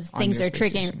because On things your are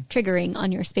space station. triggering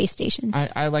on your space station.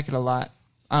 I like it a lot.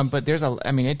 But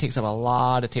it takes up a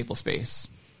lot of table space.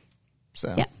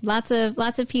 So Yeah, lots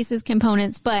of pieces,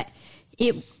 components, but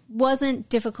it wasn't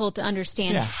difficult to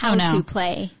understand Yeah. how Oh, no. to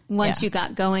play once Yeah. you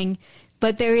got going.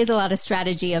 But there is a lot of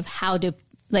strategy of how to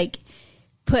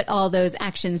put all those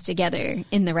actions together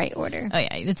in the right order. Oh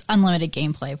yeah, it's unlimited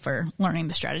gameplay for learning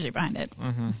the strategy behind it.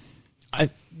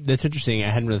 That's interesting. I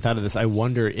hadn't really thought of this. I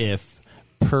wonder if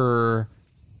per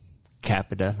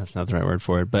capita, that's not the right word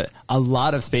for it, but a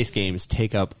lot of space games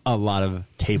take up a lot of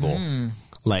table.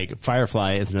 Like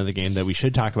Firefly is another game that we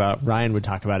should talk about. Ryan would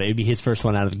talk about it. It'd be his first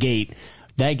one out of the gate.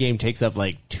 that game takes up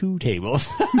like 2 tables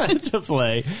to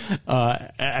play.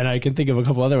 And I can think of a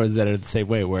couple other ones that are the same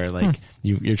way, where like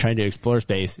you're trying to explore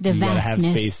space. The you gotta have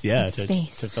vastness space, of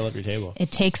space. to fill up your table.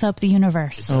 It takes up the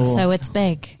universe, so it's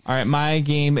big. All right, my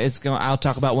game is going. I'll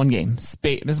talk about one game.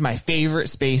 Space. This is my favorite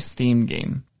space-themed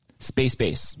game. Space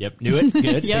Base. Yep, knew it.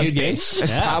 Good. Yep. Good game. It's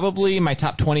Yeah. probably my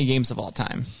top 20 games of all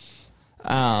time.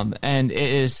 And it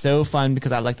is so fun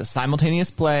because I like the simultaneous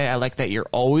play. I like that you're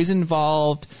always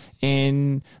involved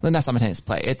in, well, not simultaneous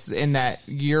play. It's in that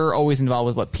you're always involved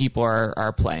with what people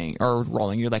are playing or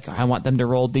rolling. You're like, I want them to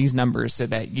roll these numbers so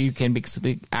that you can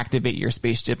basically activate your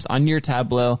spaceships on your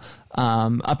tableau,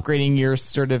 upgrading your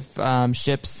sort of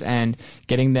ships and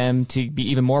getting them to be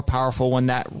even more powerful when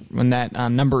that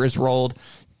number is rolled,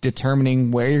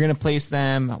 determining where you're going to place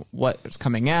them, what's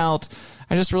coming out.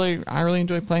 I really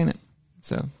enjoy playing it.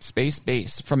 So, Space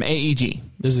Base from AEG.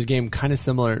 There's a game kind of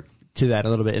similar to that a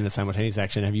little bit in the simultaneous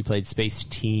action. Have you played Space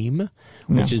Team?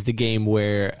 Which is the game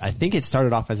where I think it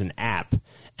started off as an app,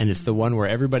 and it's the one where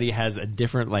everybody has a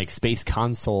different like space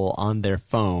console on their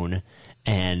phone,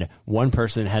 and one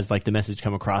person has like the message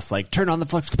come across like turn on the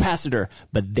flux capacitor,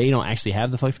 but they don't actually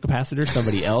have the flux capacitor.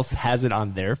 Somebody else has it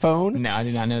on their phone. No, I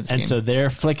did not know this And game. so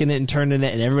they're flicking it and turning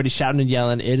it, and everybody's shouting and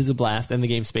yelling. It is a blast. And the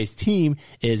game Space Team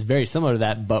is very similar to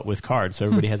that, but with cards. So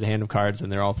everybody has a hand of cards,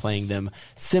 and they're all playing them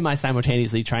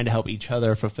semi-simultaneously, trying to help each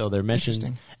other fulfill their missions.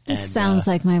 And, This sounds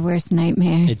like my worst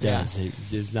nightmare. it does. It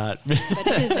is not. But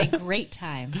it is a great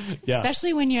time, Yeah.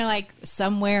 especially when you're like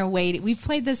somewhere waiting. We've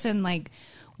played this in like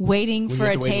waiting When for you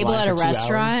a have to wait in table line at a for 2 hours.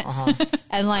 restaurant,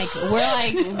 and like we're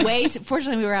like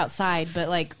fortunately, we were outside, but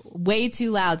like way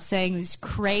too loud, saying these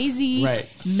crazy Right.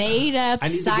 made up I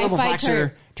need the global sci-fi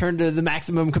fracture turned to the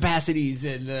maximum capacities,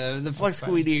 and the flux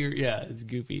squeeder. Yeah, it's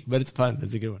goofy, but it's fun.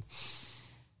 It's a good one.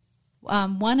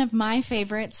 One of my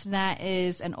favorites that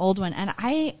is an old one, and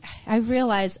I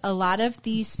realize a lot of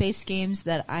these space games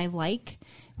that I like,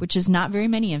 which is not very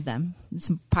many of them. It's,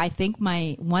 I think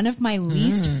one of my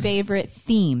least favorite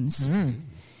themes,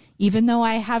 even though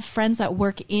I have friends that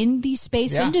work in the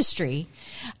space industry,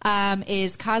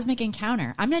 is Cosmic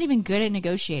Encounter. I'm not even good at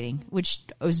negotiating, which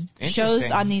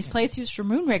shows on these playthroughs for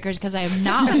Moonrakers because I have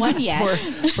not won yet.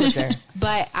 We're there.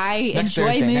 But I Next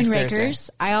enjoy Thursday, next Moonrakers.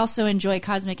 Thursday. I also enjoy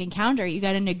Cosmic Encounter. You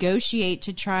got to negotiate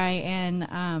to try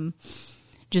and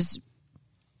just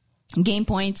game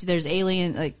points. There's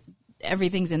alien, like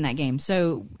everything's in that game.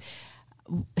 So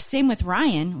same with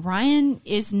Ryan. Ryan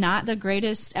is not the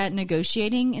greatest at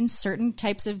negotiating in certain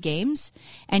types of games,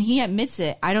 and he admits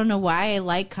it. I don't know why I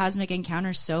like Cosmic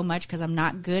Encounter so much because I'm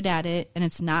not good at it, and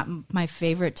it's not my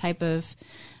favorite type of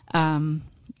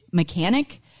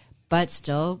mechanic, but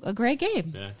still a great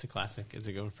game. Yeah, it's a classic. It's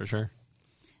a good one for sure.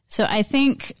 So I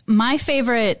think my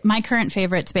current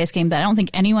favorite space game that I don't think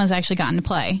anyone's actually gotten to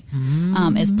play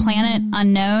is Planet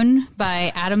Unknown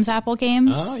by Adam's Apple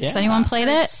Games. Oh, yeah. Has anyone played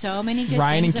it? So many good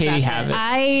Ryan and things Katie about have this. it.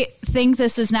 I think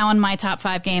this is now in my top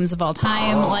 5 games of all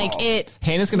time. Like it,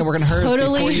 Hannah's going to work on hers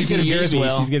Totally. before you She's do gonna yours, beat me.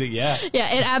 Will. She's gonna, yeah.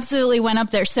 yeah, it absolutely went up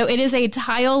there. So it is a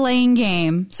tile laying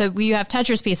game. So you have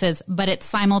Tetris pieces, but it's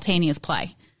simultaneous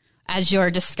play. As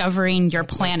you're discovering your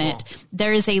planet,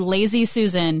 there is a Lazy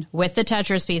Susan with the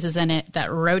Tetris pieces in it that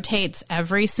rotates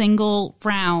every single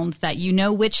round, that you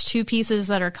know which 2 pieces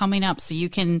that are coming up, so you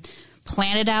can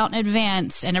plan it out in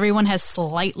advance. And everyone has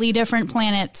slightly different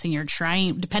planets, and you're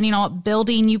trying, depending on what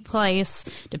building you place,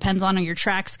 depends on how your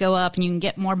tracks go up, and you can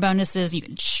get more bonuses. You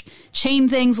can chain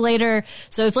things later.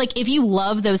 So if you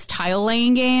love those tile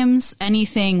laying games,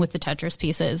 anything with the Tetris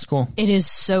pieces, cool. It is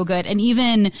so good. And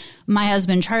even my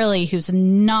husband Charlie, who's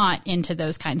not into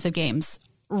those kinds of games,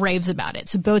 raves about it.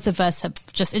 So both of us have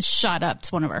it's shot up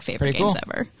to one of our favorite Pretty games cool.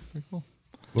 ever.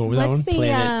 What was that one? What's the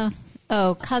Planet.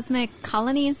 Cosmic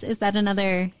Colonies? Is that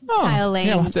another tile laying?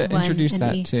 Yeah, we'll have to one introduce in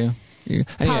that the- too.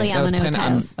 That was Polyomino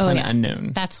tiles. Planet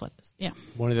Unknown. That's what it is. Yeah.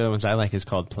 One of the other ones I like is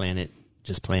called Planet.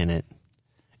 Just Planet.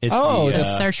 It's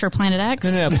The Search for Planet X?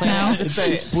 No, Planet. It's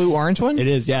the blue-orange one? It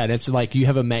is, yeah. And it's like you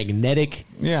have a magnetic.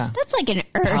 Yeah. That's like an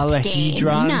Earth game,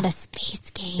 Polyhedron. not a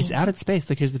space game. It's out in space.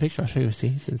 Look, here's the picture. I'll show you.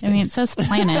 See, it's in space. I mean, it says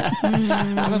planet.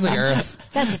 Sounds like Earth.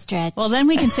 That's a stretch. Well, then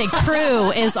we can say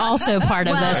crew is also part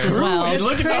of this as well.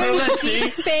 Look, it's on our list. See?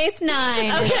 Deep Space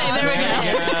Nine. Okay, there we go.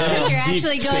 Because you're Deep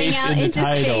actually going space out in the into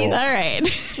title. space All right.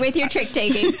 with your trick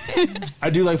taking. I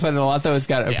do like Planet a lot, though. It's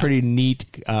got a pretty neat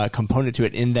component to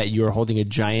it in that you're holding a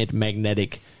giant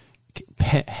magnetic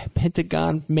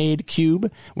pentagon-made cube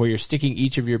where you're sticking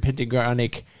each of your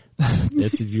pentagonic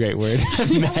that's a great word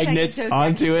magnets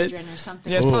onto it. Or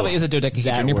something. Yeah, it probably is a That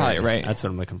dodecahedron. You're probably word. right. That's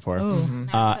what I'm looking for.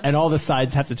 And all the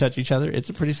sides have to touch each other. It's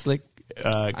a pretty slick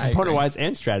component-wise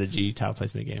and strategy tile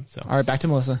placement game. So All right, back to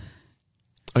Melissa.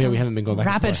 Oh yeah, we haven't been going back.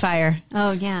 Rapid fire.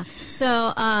 Oh yeah. So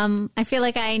I feel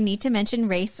like I need to mention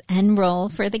Race and Roll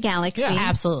for the Galaxy. Yeah,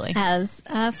 absolutely. As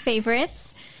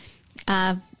favorites.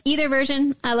 Either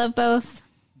version, I love both.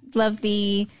 Love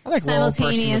the I like Roll personally a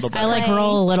simultaneous. little better. I like play.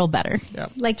 Roll a little better.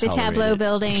 Yep. Like the Tolerate tableau it.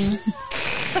 building.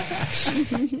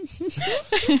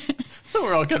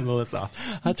 We're all cutting Melissa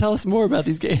off. Tell us more about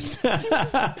these games.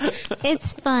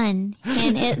 It's fun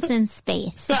and it's in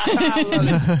space.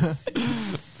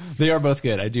 They are both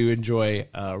good. I do enjoy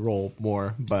Roll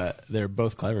more, but they're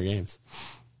both clever games.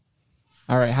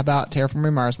 All right, how about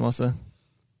Terraforming Mars, Melissa?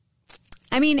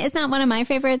 I mean, it's not one of my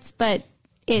favorites, but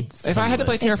it's. If I had to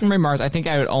play It's- Terraforming Mars, I think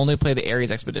I would only play the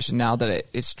Ares Expedition now that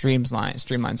it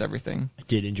streamlines everything. I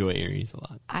did enjoy Ares a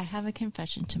lot. I have a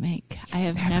confession to make. I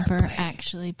have never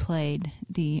actually played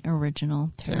the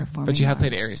original Terraforming But you have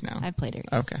played Mars. Ares now. I've played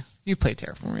Ares. Okay. You played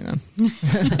Terraforming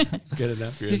then. Good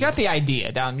enough. You got the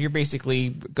idea down. You're basically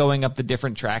going up the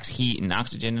different tracks, heat and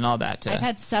oxygen and all that. I've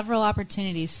had several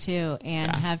opportunities too,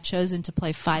 and Yeah. have chosen to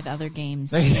play 5 other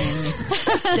games There you-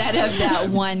 instead of that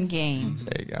one game.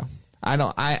 There you go. I'm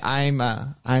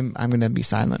going to be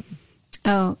silent.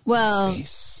 Oh, well,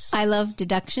 Space. I love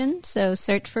deduction. So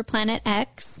Search for Planet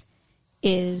X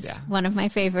is Yeah. one of my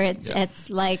favorites. Yeah. It's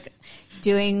like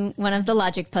doing one of the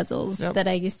logic puzzles Yep. that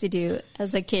I used to do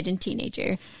as a kid and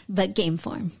teenager, but game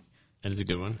form. That is a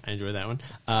good one. I enjoy that one.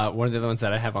 One of the other ones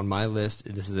that I have on my list,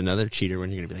 this is another cheater when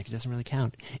you're going to be like, it doesn't really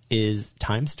count, is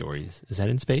Time Stories. Is that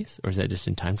in space or is that just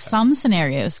in time travel? Some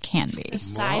scenarios can be.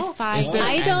 Sci-fi. Is there-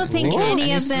 I don't think Whoa. any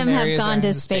Any of them have scenarios gone are to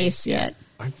in the space space yet.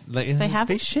 Like, it's They a have-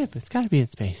 spaceship. It's got to be in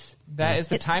space. That is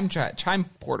the time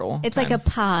portal. It's like a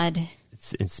pod.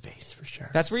 It's in space for sure.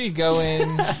 That's where you go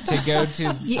in to go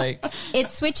to like It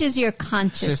switches your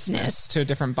consciousness consciousness. to a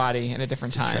different body in a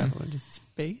different time. Travel into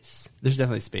space. There's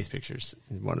definitely space pictures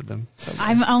in one of them.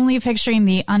 I'm only picturing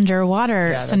the underwater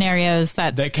that's- scenarios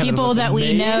that That Kevin people Wilson that we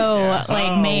made? know Yeah.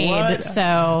 like Oh, made. what?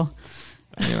 So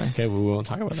Anyway, Okay, well, we won't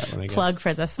talk about that one, I guess. plug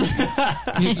for this.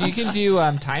 you can do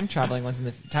time traveling ones in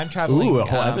the time traveling. Ooh, a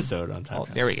whole episode on time travel.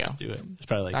 There we go. Let's do it. There's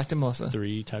probably like Back to Melissa.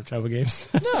 3 time travel games.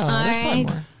 No, All there's probably right.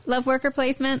 more. Love worker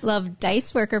placement. Love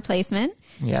dice worker placement.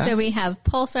 Yes. So we have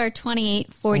Pulsar Ooh,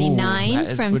 2849 that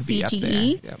is- from would be up there.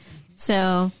 CGE. Yep.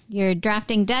 So you're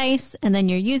drafting dice and then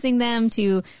you're using them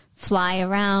to fly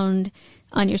around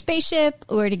on your spaceship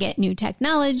or to get new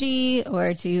technology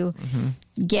or to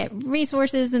get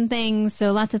resources and things.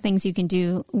 So lots of things you can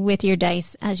do with your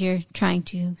dice as you're trying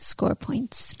to score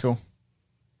points. Cool.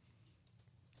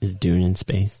 Is Dune in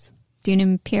space? Dune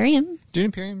Imperium. Dune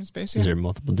Imperium in space. Is Yeah. there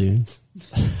multiple Dunes?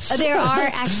 There are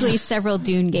actually several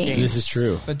Dune games. This is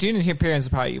true. But Dune Imperium is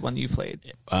probably one you played.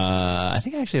 I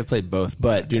think I actually have played both,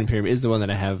 but Dune Imperium is the one that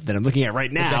I have that I'm looking at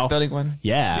right now. deck building one?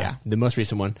 Yeah, Yeah. the most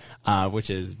recent one, which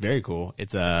is very cool.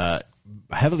 It's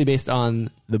heavily based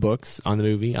on the books, on the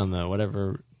movie, on the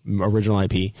whatever original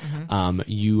IP.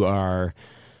 You are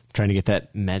trying to get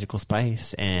that magical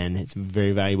spice, and it's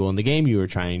very valuable in the game. You are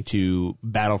trying to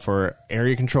battle for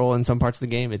area control in some parts of the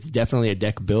game. It's definitely a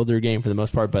deck builder game for the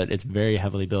most part, but it's very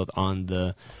heavily built on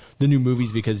the new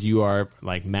movies because you are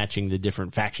like matching the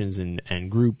different factions and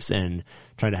groups and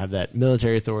trying to have that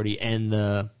military authority and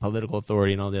the political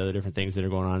authority and all the other different things that are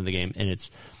going on in the game. And it's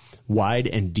wide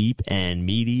and deep and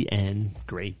meaty and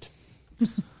great.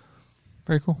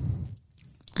 Very cool.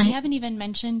 We haven't even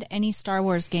mentioned any Star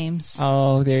Wars games.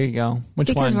 Oh, there you go. Which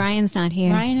because one? Ryan's not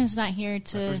here. Ryan is not here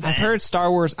to. I've heard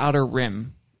Star Wars Outer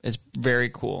Rim is very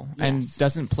cool and Yes.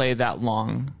 doesn't play that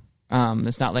long.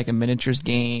 It's not like a miniatures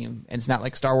game, and it's not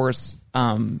like Star Wars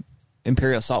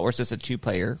Imperial Assault, where it's just a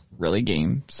 2-player really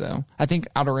game. So I think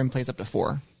Outer Rim plays up to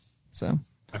 4. So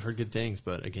I've heard good things,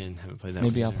 but again, haven't played that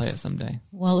maybe one I'll either. play it someday.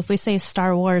 Well, if we say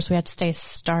Star Wars, we have to say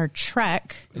Star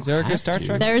Trek. Is there a good have Star to.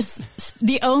 Trek? There's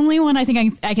the only one I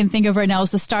think I can think of right now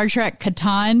is the Star Trek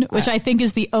Catan, which I think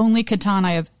is the only Catan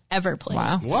I have ever played.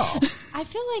 Wow. Wow. I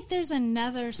feel like there's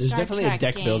another Star definitely a Trek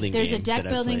deck game. building There's a game deck that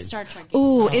I've building played. Star Trek game.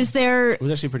 Ooh, is there It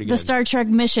was actually pretty the good. Star Trek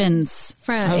missions?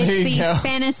 From Oh, it's there you the go.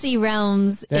 Fantasy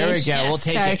Realms. There we go. We'll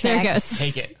take Star it. Trek. There it goes.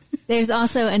 Take it. There's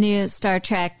also a new Star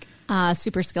Trek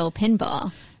Super Skill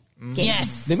Pinball game.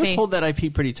 Yes. They must See. hold that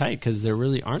IP pretty tight because there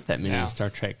really aren't that many Yeah. Star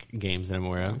Trek games that I'm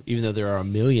aware of, even though there are a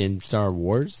million Star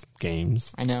Wars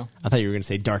games. I know. I thought you were going to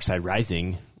say Dark Side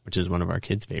Rising, which is one of our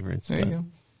kids' favorites. There but- you go.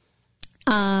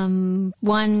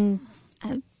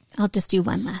 I'll just do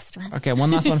one last one. Okay,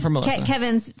 one last one for Melissa.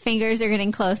 Kevin's fingers are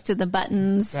getting close to the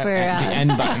buttons That- for the end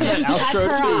button.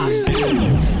 Outro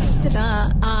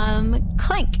too.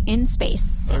 Clank in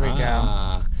space. There we go.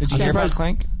 Ah. Did you I'm hear about surprised-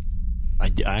 Clank?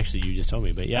 Actually, you just told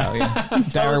me, but yeah. Oh, yeah.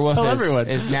 Dire Wolf tell everyone.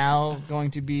 is now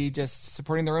going to be just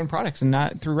supporting their own products and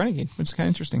not through Renegade, which is kind of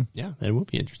interesting. Yeah, that will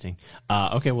be interesting.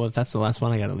 Okay, well, if that's the last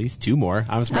one, I got at least 2 more.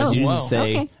 I'm surprised you didn't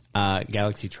say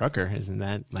Galaxy Trucker. Isn't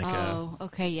that like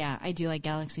okay, yeah. I do like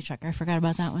Galaxy Trucker. I forgot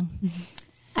about that one.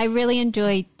 I really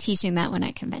enjoy teaching that one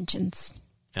at conventions.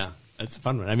 Yeah, it's a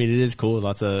fun one. I mean, it is cool.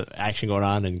 Lots of action going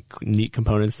on and neat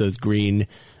components. Those green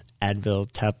Advil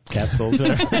tap capsules. They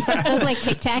look like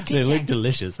Tic Tacs. They look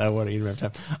delicious. I want to eat them every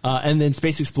time. And then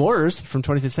Space Explorers from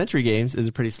 25th Century Games is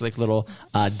a pretty slick little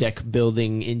deck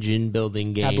building, engine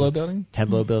building game.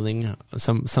 Tableau building,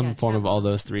 some form of all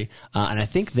those 3. And I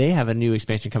think they have a new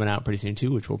expansion coming out pretty soon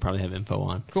too, which we'll probably have info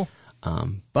on. Cool.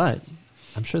 But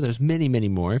I'm sure there's many, many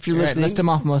more. If you're listening, list them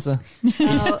off, Melissa.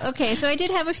 Oh, okay. So I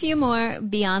did have a few more.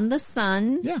 Beyond the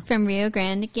Sun from Rio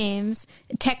Grande Games.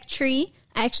 Tech Tree.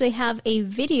 I actually have a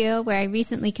video where I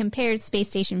recently compared Space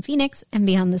Station Phoenix and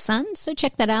Beyond the Sun, so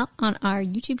check that out on our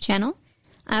YouTube channel.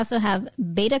 I also have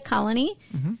Beta Colony,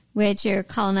 which you're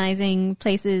colonizing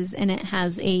places, and it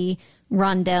has a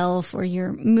rondelle for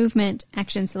your movement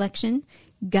action selection.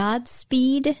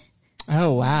 Godspeed.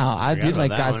 Oh, wow. I do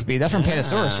like Godspeed. That's from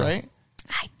Pandasaurus, right?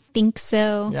 I think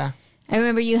so. Yeah. I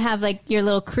remember you have like your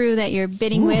little crew that you're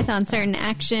bidding with on certain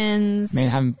actions. Man, I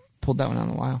haven't pulled that one out in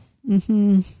a while.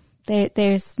 Mm-hmm.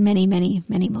 There's many, many,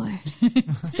 many more.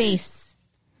 Space.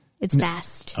 It's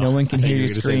vast. No one can hear you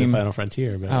scream. The Final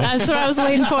Frontier. But That's what I was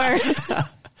waiting for.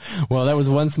 Well, that was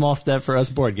one small step for us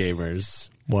board gamers.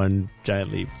 One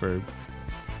giant leap for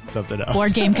something else.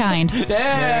 Board game kind.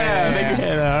 Yeah. Thank you,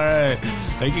 Hannah. All right.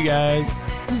 Thank you, guys.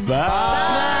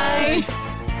 Bye.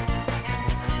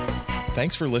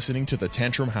 Thanks for listening to the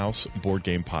Tantrum House Board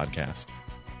Game Podcast.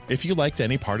 If you liked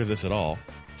any part of this at all,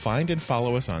 find and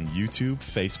follow us on YouTube,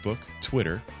 Facebook,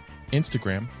 Twitter,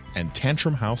 Instagram, and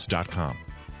tantrumhouse.com.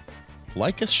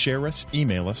 Like us, share us,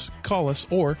 email us, call us,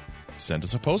 or send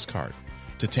us a postcard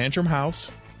to Tantrum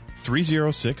House,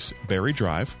 306 Berry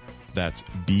Drive, that's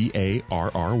Barry,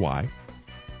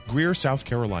 Greer, South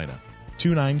Carolina,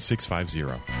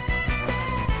 29650.